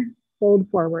 and then fold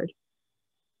forward.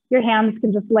 Your hands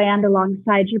can just land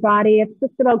alongside your body. It's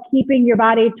just about keeping your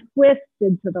body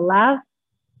twisted to the left.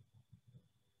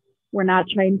 We're not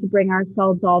trying to bring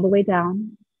ourselves all the way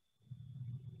down.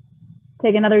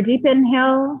 Take another deep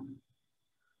inhale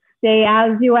Stay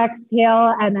as you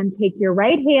exhale, and then take your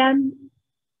right hand,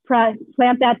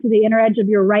 plant that to the inner edge of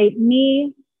your right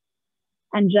knee,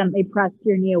 and gently press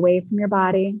your knee away from your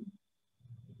body.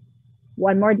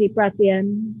 One more deep breath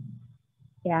in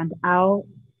and out.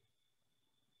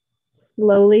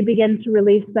 Slowly begin to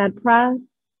release that press.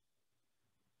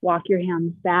 Walk your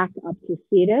hands back up to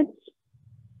seated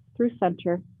through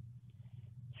center.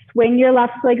 Swing your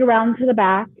left leg around to the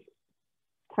back.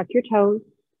 Tuck your toes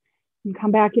and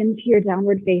come back into your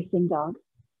downward facing dog.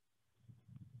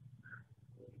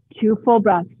 2 full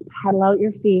breaths. Paddle out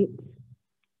your feet.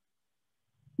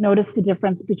 Notice the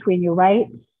difference between your right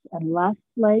and left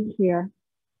leg here.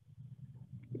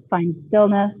 Find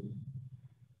stillness.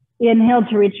 Inhale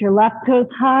to reach your left toes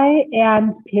high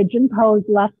and pigeon pose,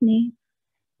 left knee,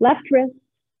 left wrist.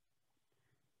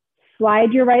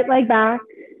 Slide your right leg back.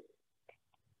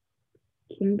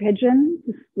 King pigeon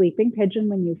to sleeping pigeon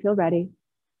when you feel ready.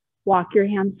 Walk your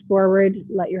hands forward,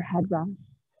 let your head rest.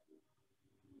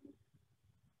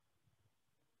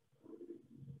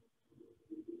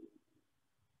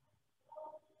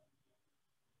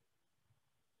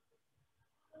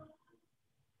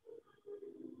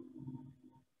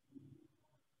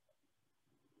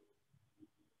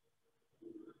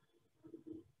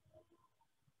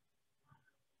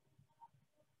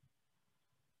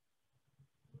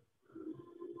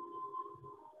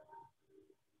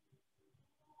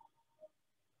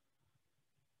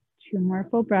 Two more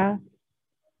full breaths.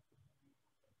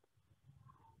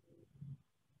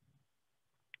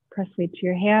 Press weight to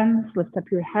your hands, lift up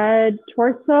your head,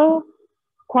 torso,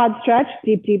 quad stretch,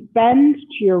 deep, deep bend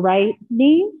to your right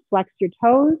knee, flex your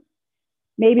toes.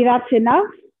 Maybe that's enough,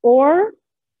 or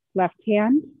left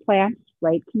hand, plant,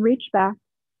 right can reach back.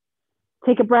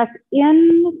 Take a breath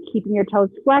in, keeping your toes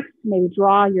flexed, maybe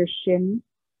draw your shin,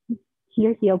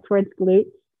 your heel towards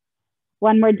glutes.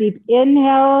 One more deep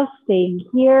inhale, staying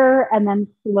here, and then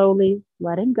slowly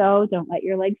letting go. Don't let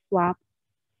your legs flop.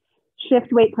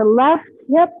 Shift weight to left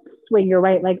hip, swing your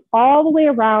right leg all the way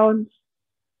around.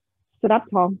 Sit up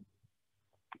tall.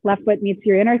 Left foot meets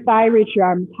your inner thigh, reach your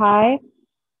arms high.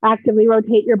 Actively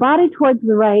rotate your body towards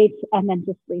the right, and then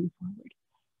just lean forward.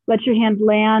 Let your hands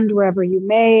land wherever you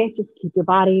may. Just keep your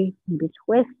body maybe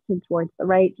twisted towards the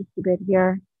right just a bit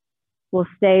here. We'll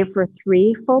stay for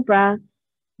 3 full breaths,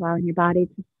 allowing your body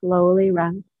to slowly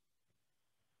rest.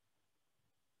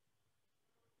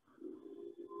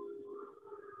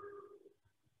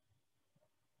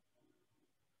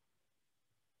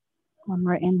 One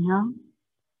more inhale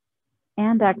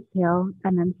and exhale,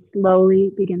 and then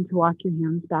slowly begin to walk your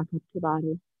hands back up to the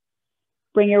body.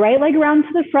 Bring your right leg around to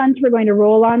the front. We're going to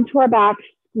roll onto our back.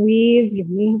 Squeeze your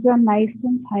knees in nice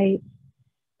and tight.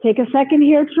 Take a second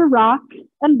here to rock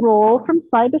and roll from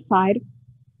side to side.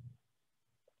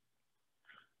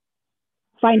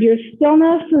 Find your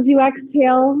stillness as you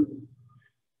exhale.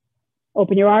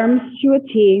 Open your arms to a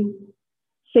T.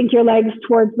 Sink your legs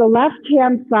towards the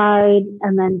left-hand side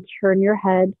and then turn your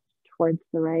head towards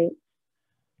the right.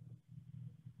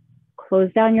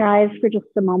 Close down your eyes for just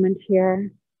a moment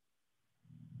here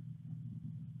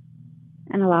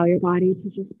and allow your body to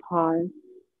just pause.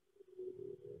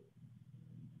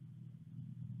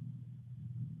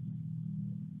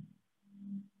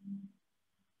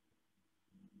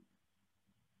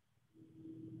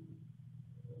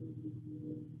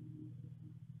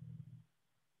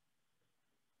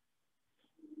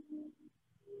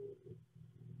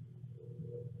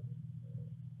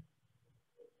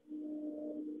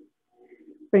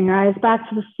 Bring your eyes back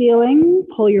to the ceiling,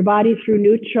 pull your body through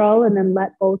neutral, and then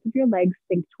let both of your legs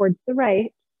sink towards the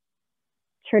right,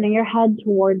 turning your head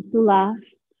towards the left.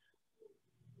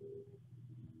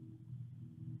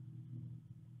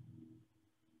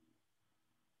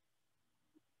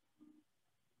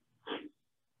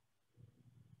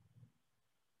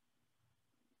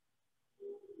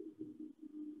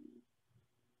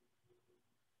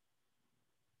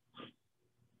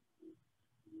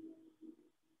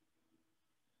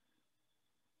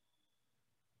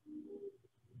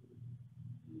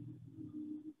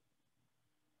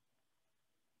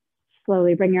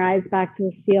 Slowly bring your eyes back to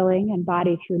the ceiling and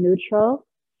body through neutral.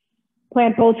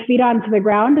 Plant both feet onto the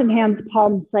ground and hands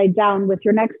palm side down. With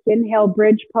your next inhale,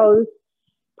 bridge pose,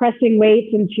 pressing weight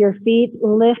into your feet.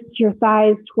 Lift your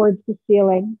thighs towards the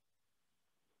ceiling.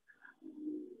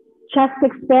 Chest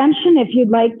expansion if you'd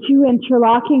like to,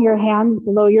 interlocking your hands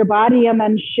below your body and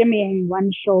then shimmying one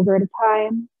shoulder at a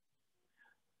time.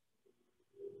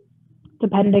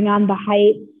 Depending on the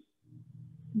height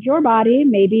of your body,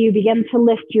 maybe you begin to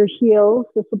lift your heels.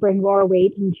 This will bring more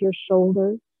weight into your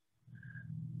shoulders.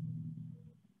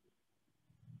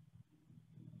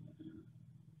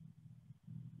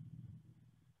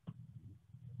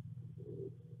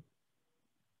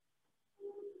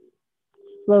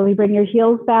 Slowly bring your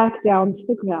heels back down to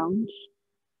the ground.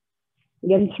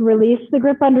 Begin to release the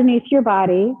grip underneath your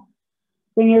body.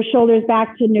 Bring your shoulders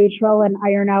back to neutral and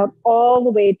iron out all the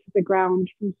way to the ground.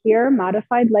 From here,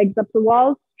 modified legs up the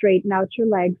wall, straighten out your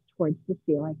legs towards the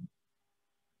ceiling.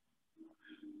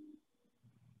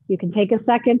 You can take a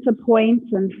second to point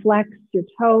and flex your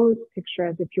toes. Picture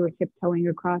as if you were tiptoeing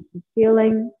across the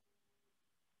ceiling.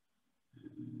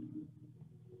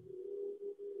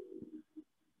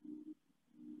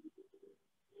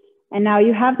 And now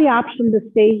you have the option to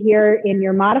stay here in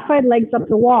your modified legs up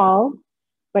the wall.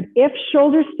 But if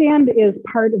shoulder stand is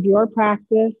part of your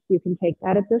practice, you can take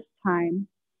that at this time.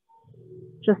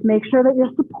 Just make sure that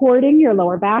you're supporting your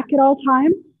lower back at all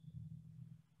times.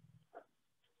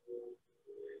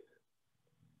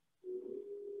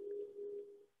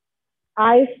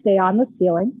 Eyes stay on the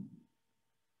ceiling.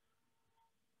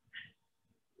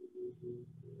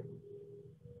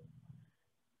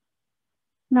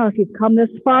 Now, if you've come this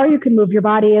far, you can move your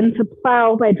body into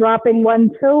plow by dropping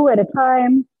 1 toe at a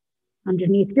time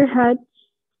underneath your head,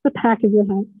 the back of your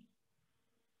head.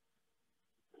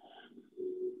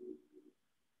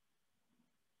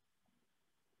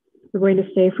 We're going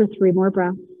to stay for 3 more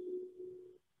breaths.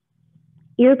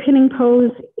 Ear pinning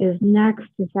pose is next.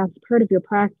 If that's part of your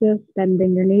practice,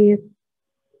 bending your knees.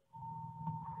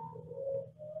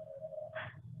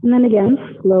 And then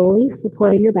again, slowly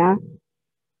supporting your back,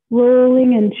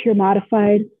 rolling into your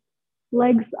modified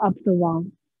legs up the wall.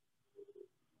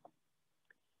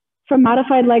 From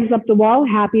modified legs up the wall,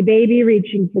 happy baby,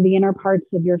 reaching for the inner parts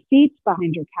of your feet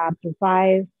behind your calves or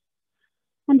thighs,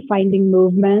 and finding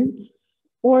movement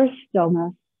or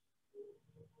stillness.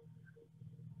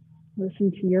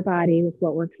 Listen to your body with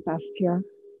what works best here.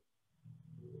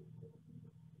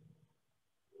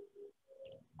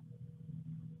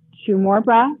 Two more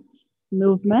breaths,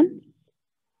 movement.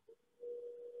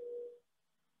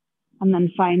 And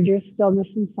then find your stillness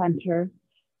and center.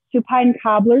 Supine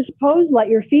cobbler's pose. Let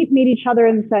your feet meet each other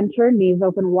in the center, knees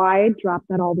open wide, drop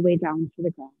that all the way down to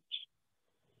the ground.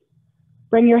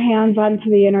 Bring your hands onto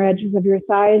the inner edges of your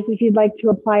thighs. If you'd like to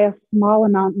apply a small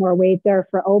amount more weight there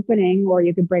for opening, or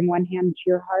you could bring one hand to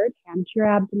your heart, hand to your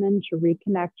abdomen to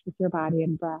reconnect with your body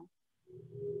and breath.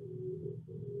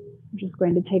 I'm just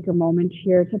going to take a moment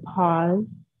here to pause.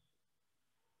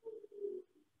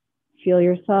 Feel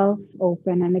yourself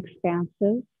open and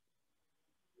expansive,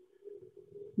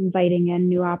 inviting in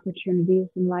new opportunities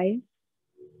in life,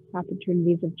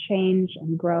 opportunities of change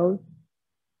and growth.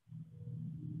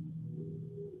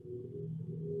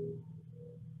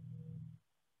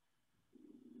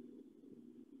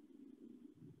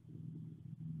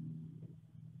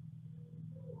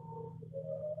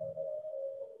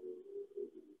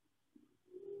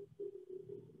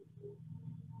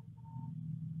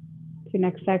 Your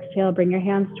next exhale, bring your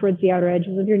hands towards the outer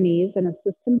edges of your knees and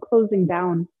assist in closing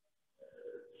down.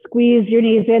 Squeeze your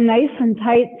knees in nice and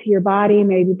tight to your body.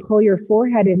 Maybe pull your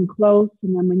forehead in close.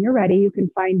 And then when you're ready, you can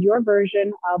find your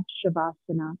version of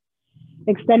Shavasana.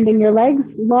 Extending your legs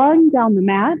long down the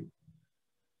mat.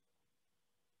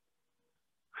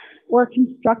 Or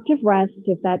constructive rest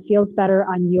if that feels better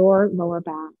on your lower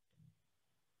back.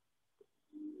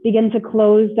 Begin to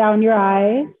close down your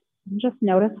eyes. And just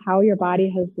notice how your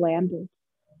body has landed.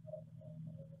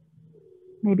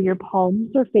 Maybe your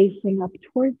palms are facing up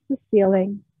towards the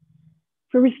ceiling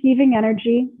for receiving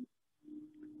energy,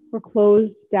 or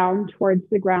closed down towards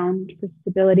the ground for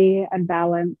stability and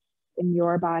balance in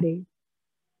your body.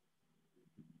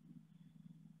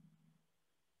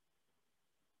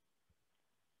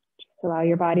 Just allow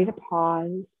your body to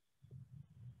pause.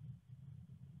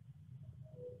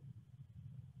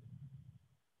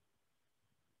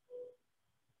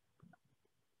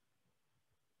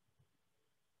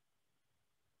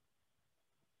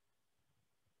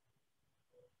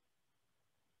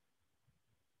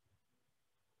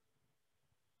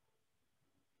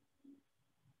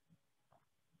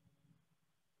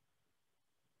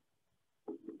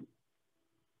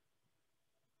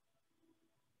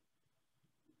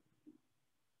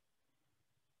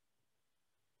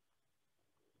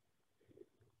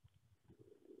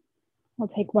 We'll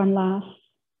take one last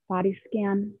body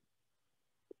scan,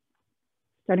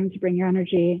 starting to bring your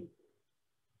energy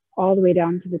all the way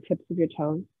down to the tips of your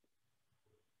toes,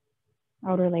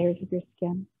 outer layers of your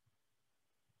skin.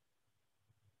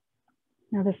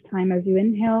 Now this time as you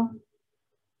inhale,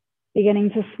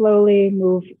 beginning to slowly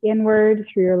move inward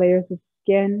through your layers of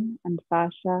skin and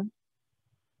fascia,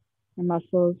 your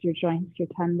muscles, your joints, your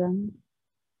tendons.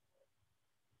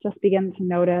 Just begin to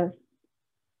notice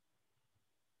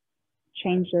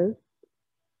changes,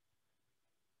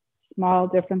 small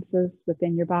differences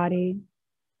within your body.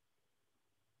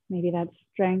 Maybe that's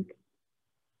strength.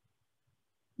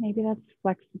 Maybe that's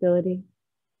flexibility.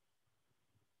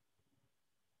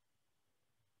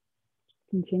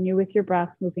 Continue with your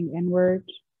breath, moving inward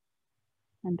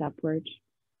and upward.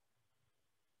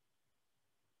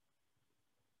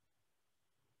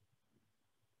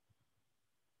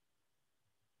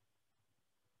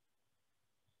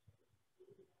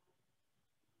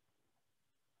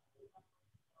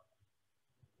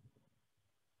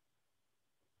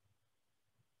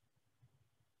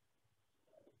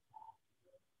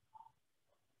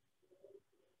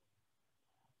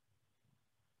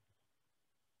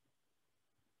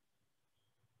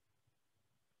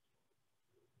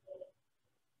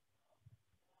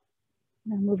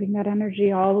 Now moving that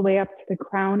energy all the way up to the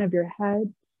crown of your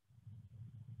head.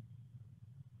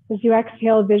 As you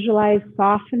exhale, visualize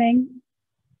softening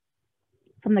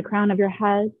from the crown of your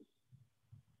head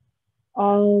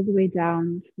all the way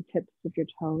down to the tips of your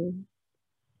toes.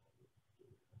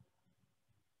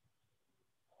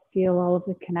 Feel all of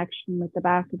the connection with the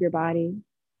back of your body,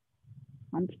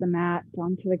 onto the mat,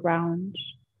 onto the ground.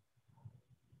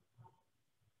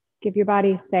 Give your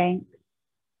body thanks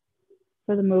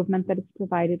for the movement that it's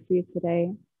provided for you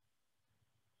today.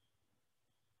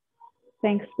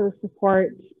 Thanks for the support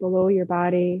below your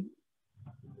body,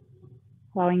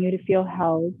 allowing you to feel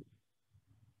held,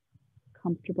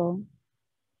 comfortable.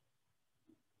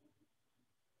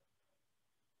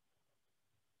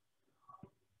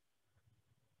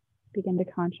 Begin to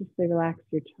consciously relax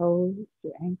your toes,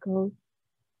 your ankles,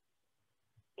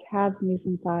 calves, knees,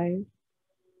 and thighs.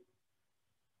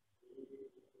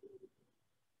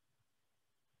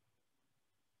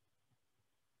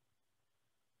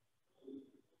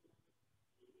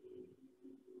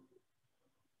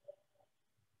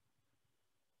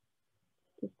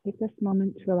 Just take this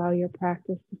moment to allow your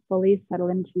practice to fully settle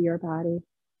into your body.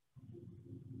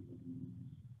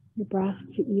 Your breath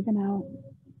to even out.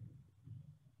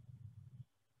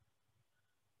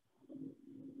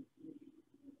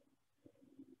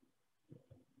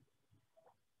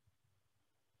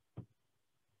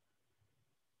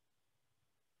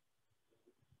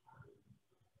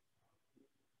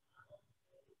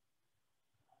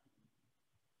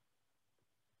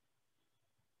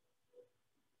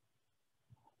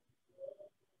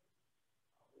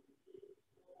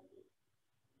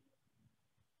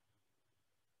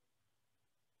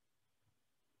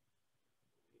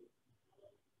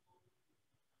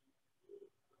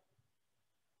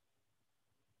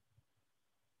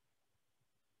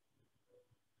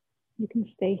 You can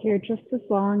stay here just as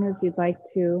long as you'd like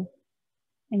to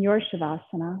in your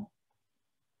Shavasana.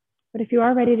 But if you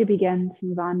are ready to begin to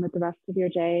move on with the rest of your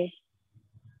day,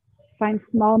 find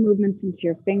small movements into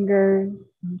your fingers,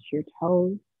 into your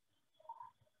toes.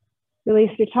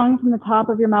 Release your tongue from the top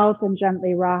of your mouth and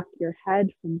gently rock your head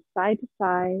from side to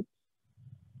side.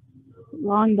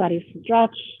 Long body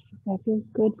stretch. That feels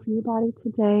good for your body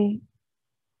today.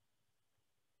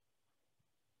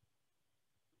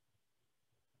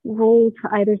 Roll to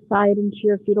either side into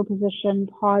your fetal position.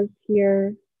 Pause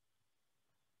here.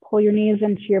 Pull your knees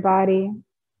into your body.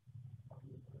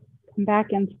 Come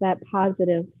back into that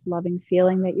positive, loving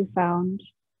feeling that you found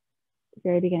at the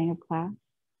very beginning of class.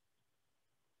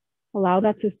 Allow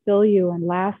that to fill you and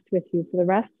last with you for the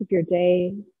rest of your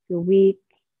day, your week,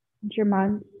 and your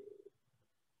month.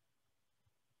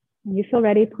 When you feel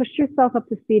ready, push yourself up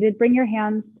to seated. Bring your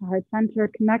hands to heart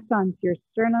center. Connect onto your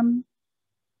sternum.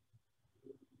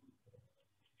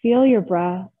 Feel your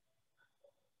breath.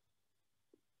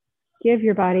 Give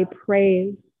your body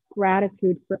praise,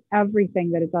 gratitude for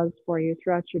everything that it does for you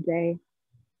throughout your day,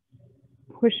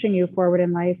 pushing you forward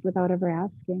in life without ever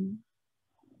asking.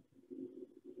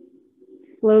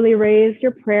 Slowly raise your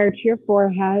prayer to your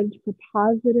forehead for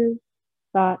positive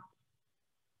thoughts.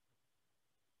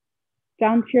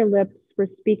 Down to your lips for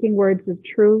speaking words of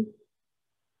truth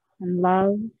and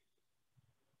love.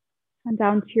 And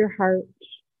down to your heart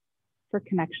for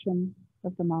connection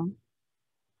of them all.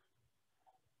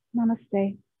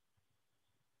 Namaste.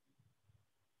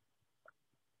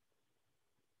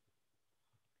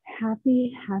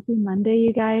 Happy Monday,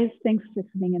 you guys. Thanks for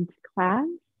coming into class.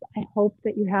 I hope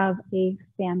that you have a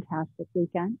fantastic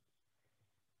weekend.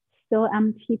 Still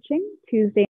am teaching Tuesday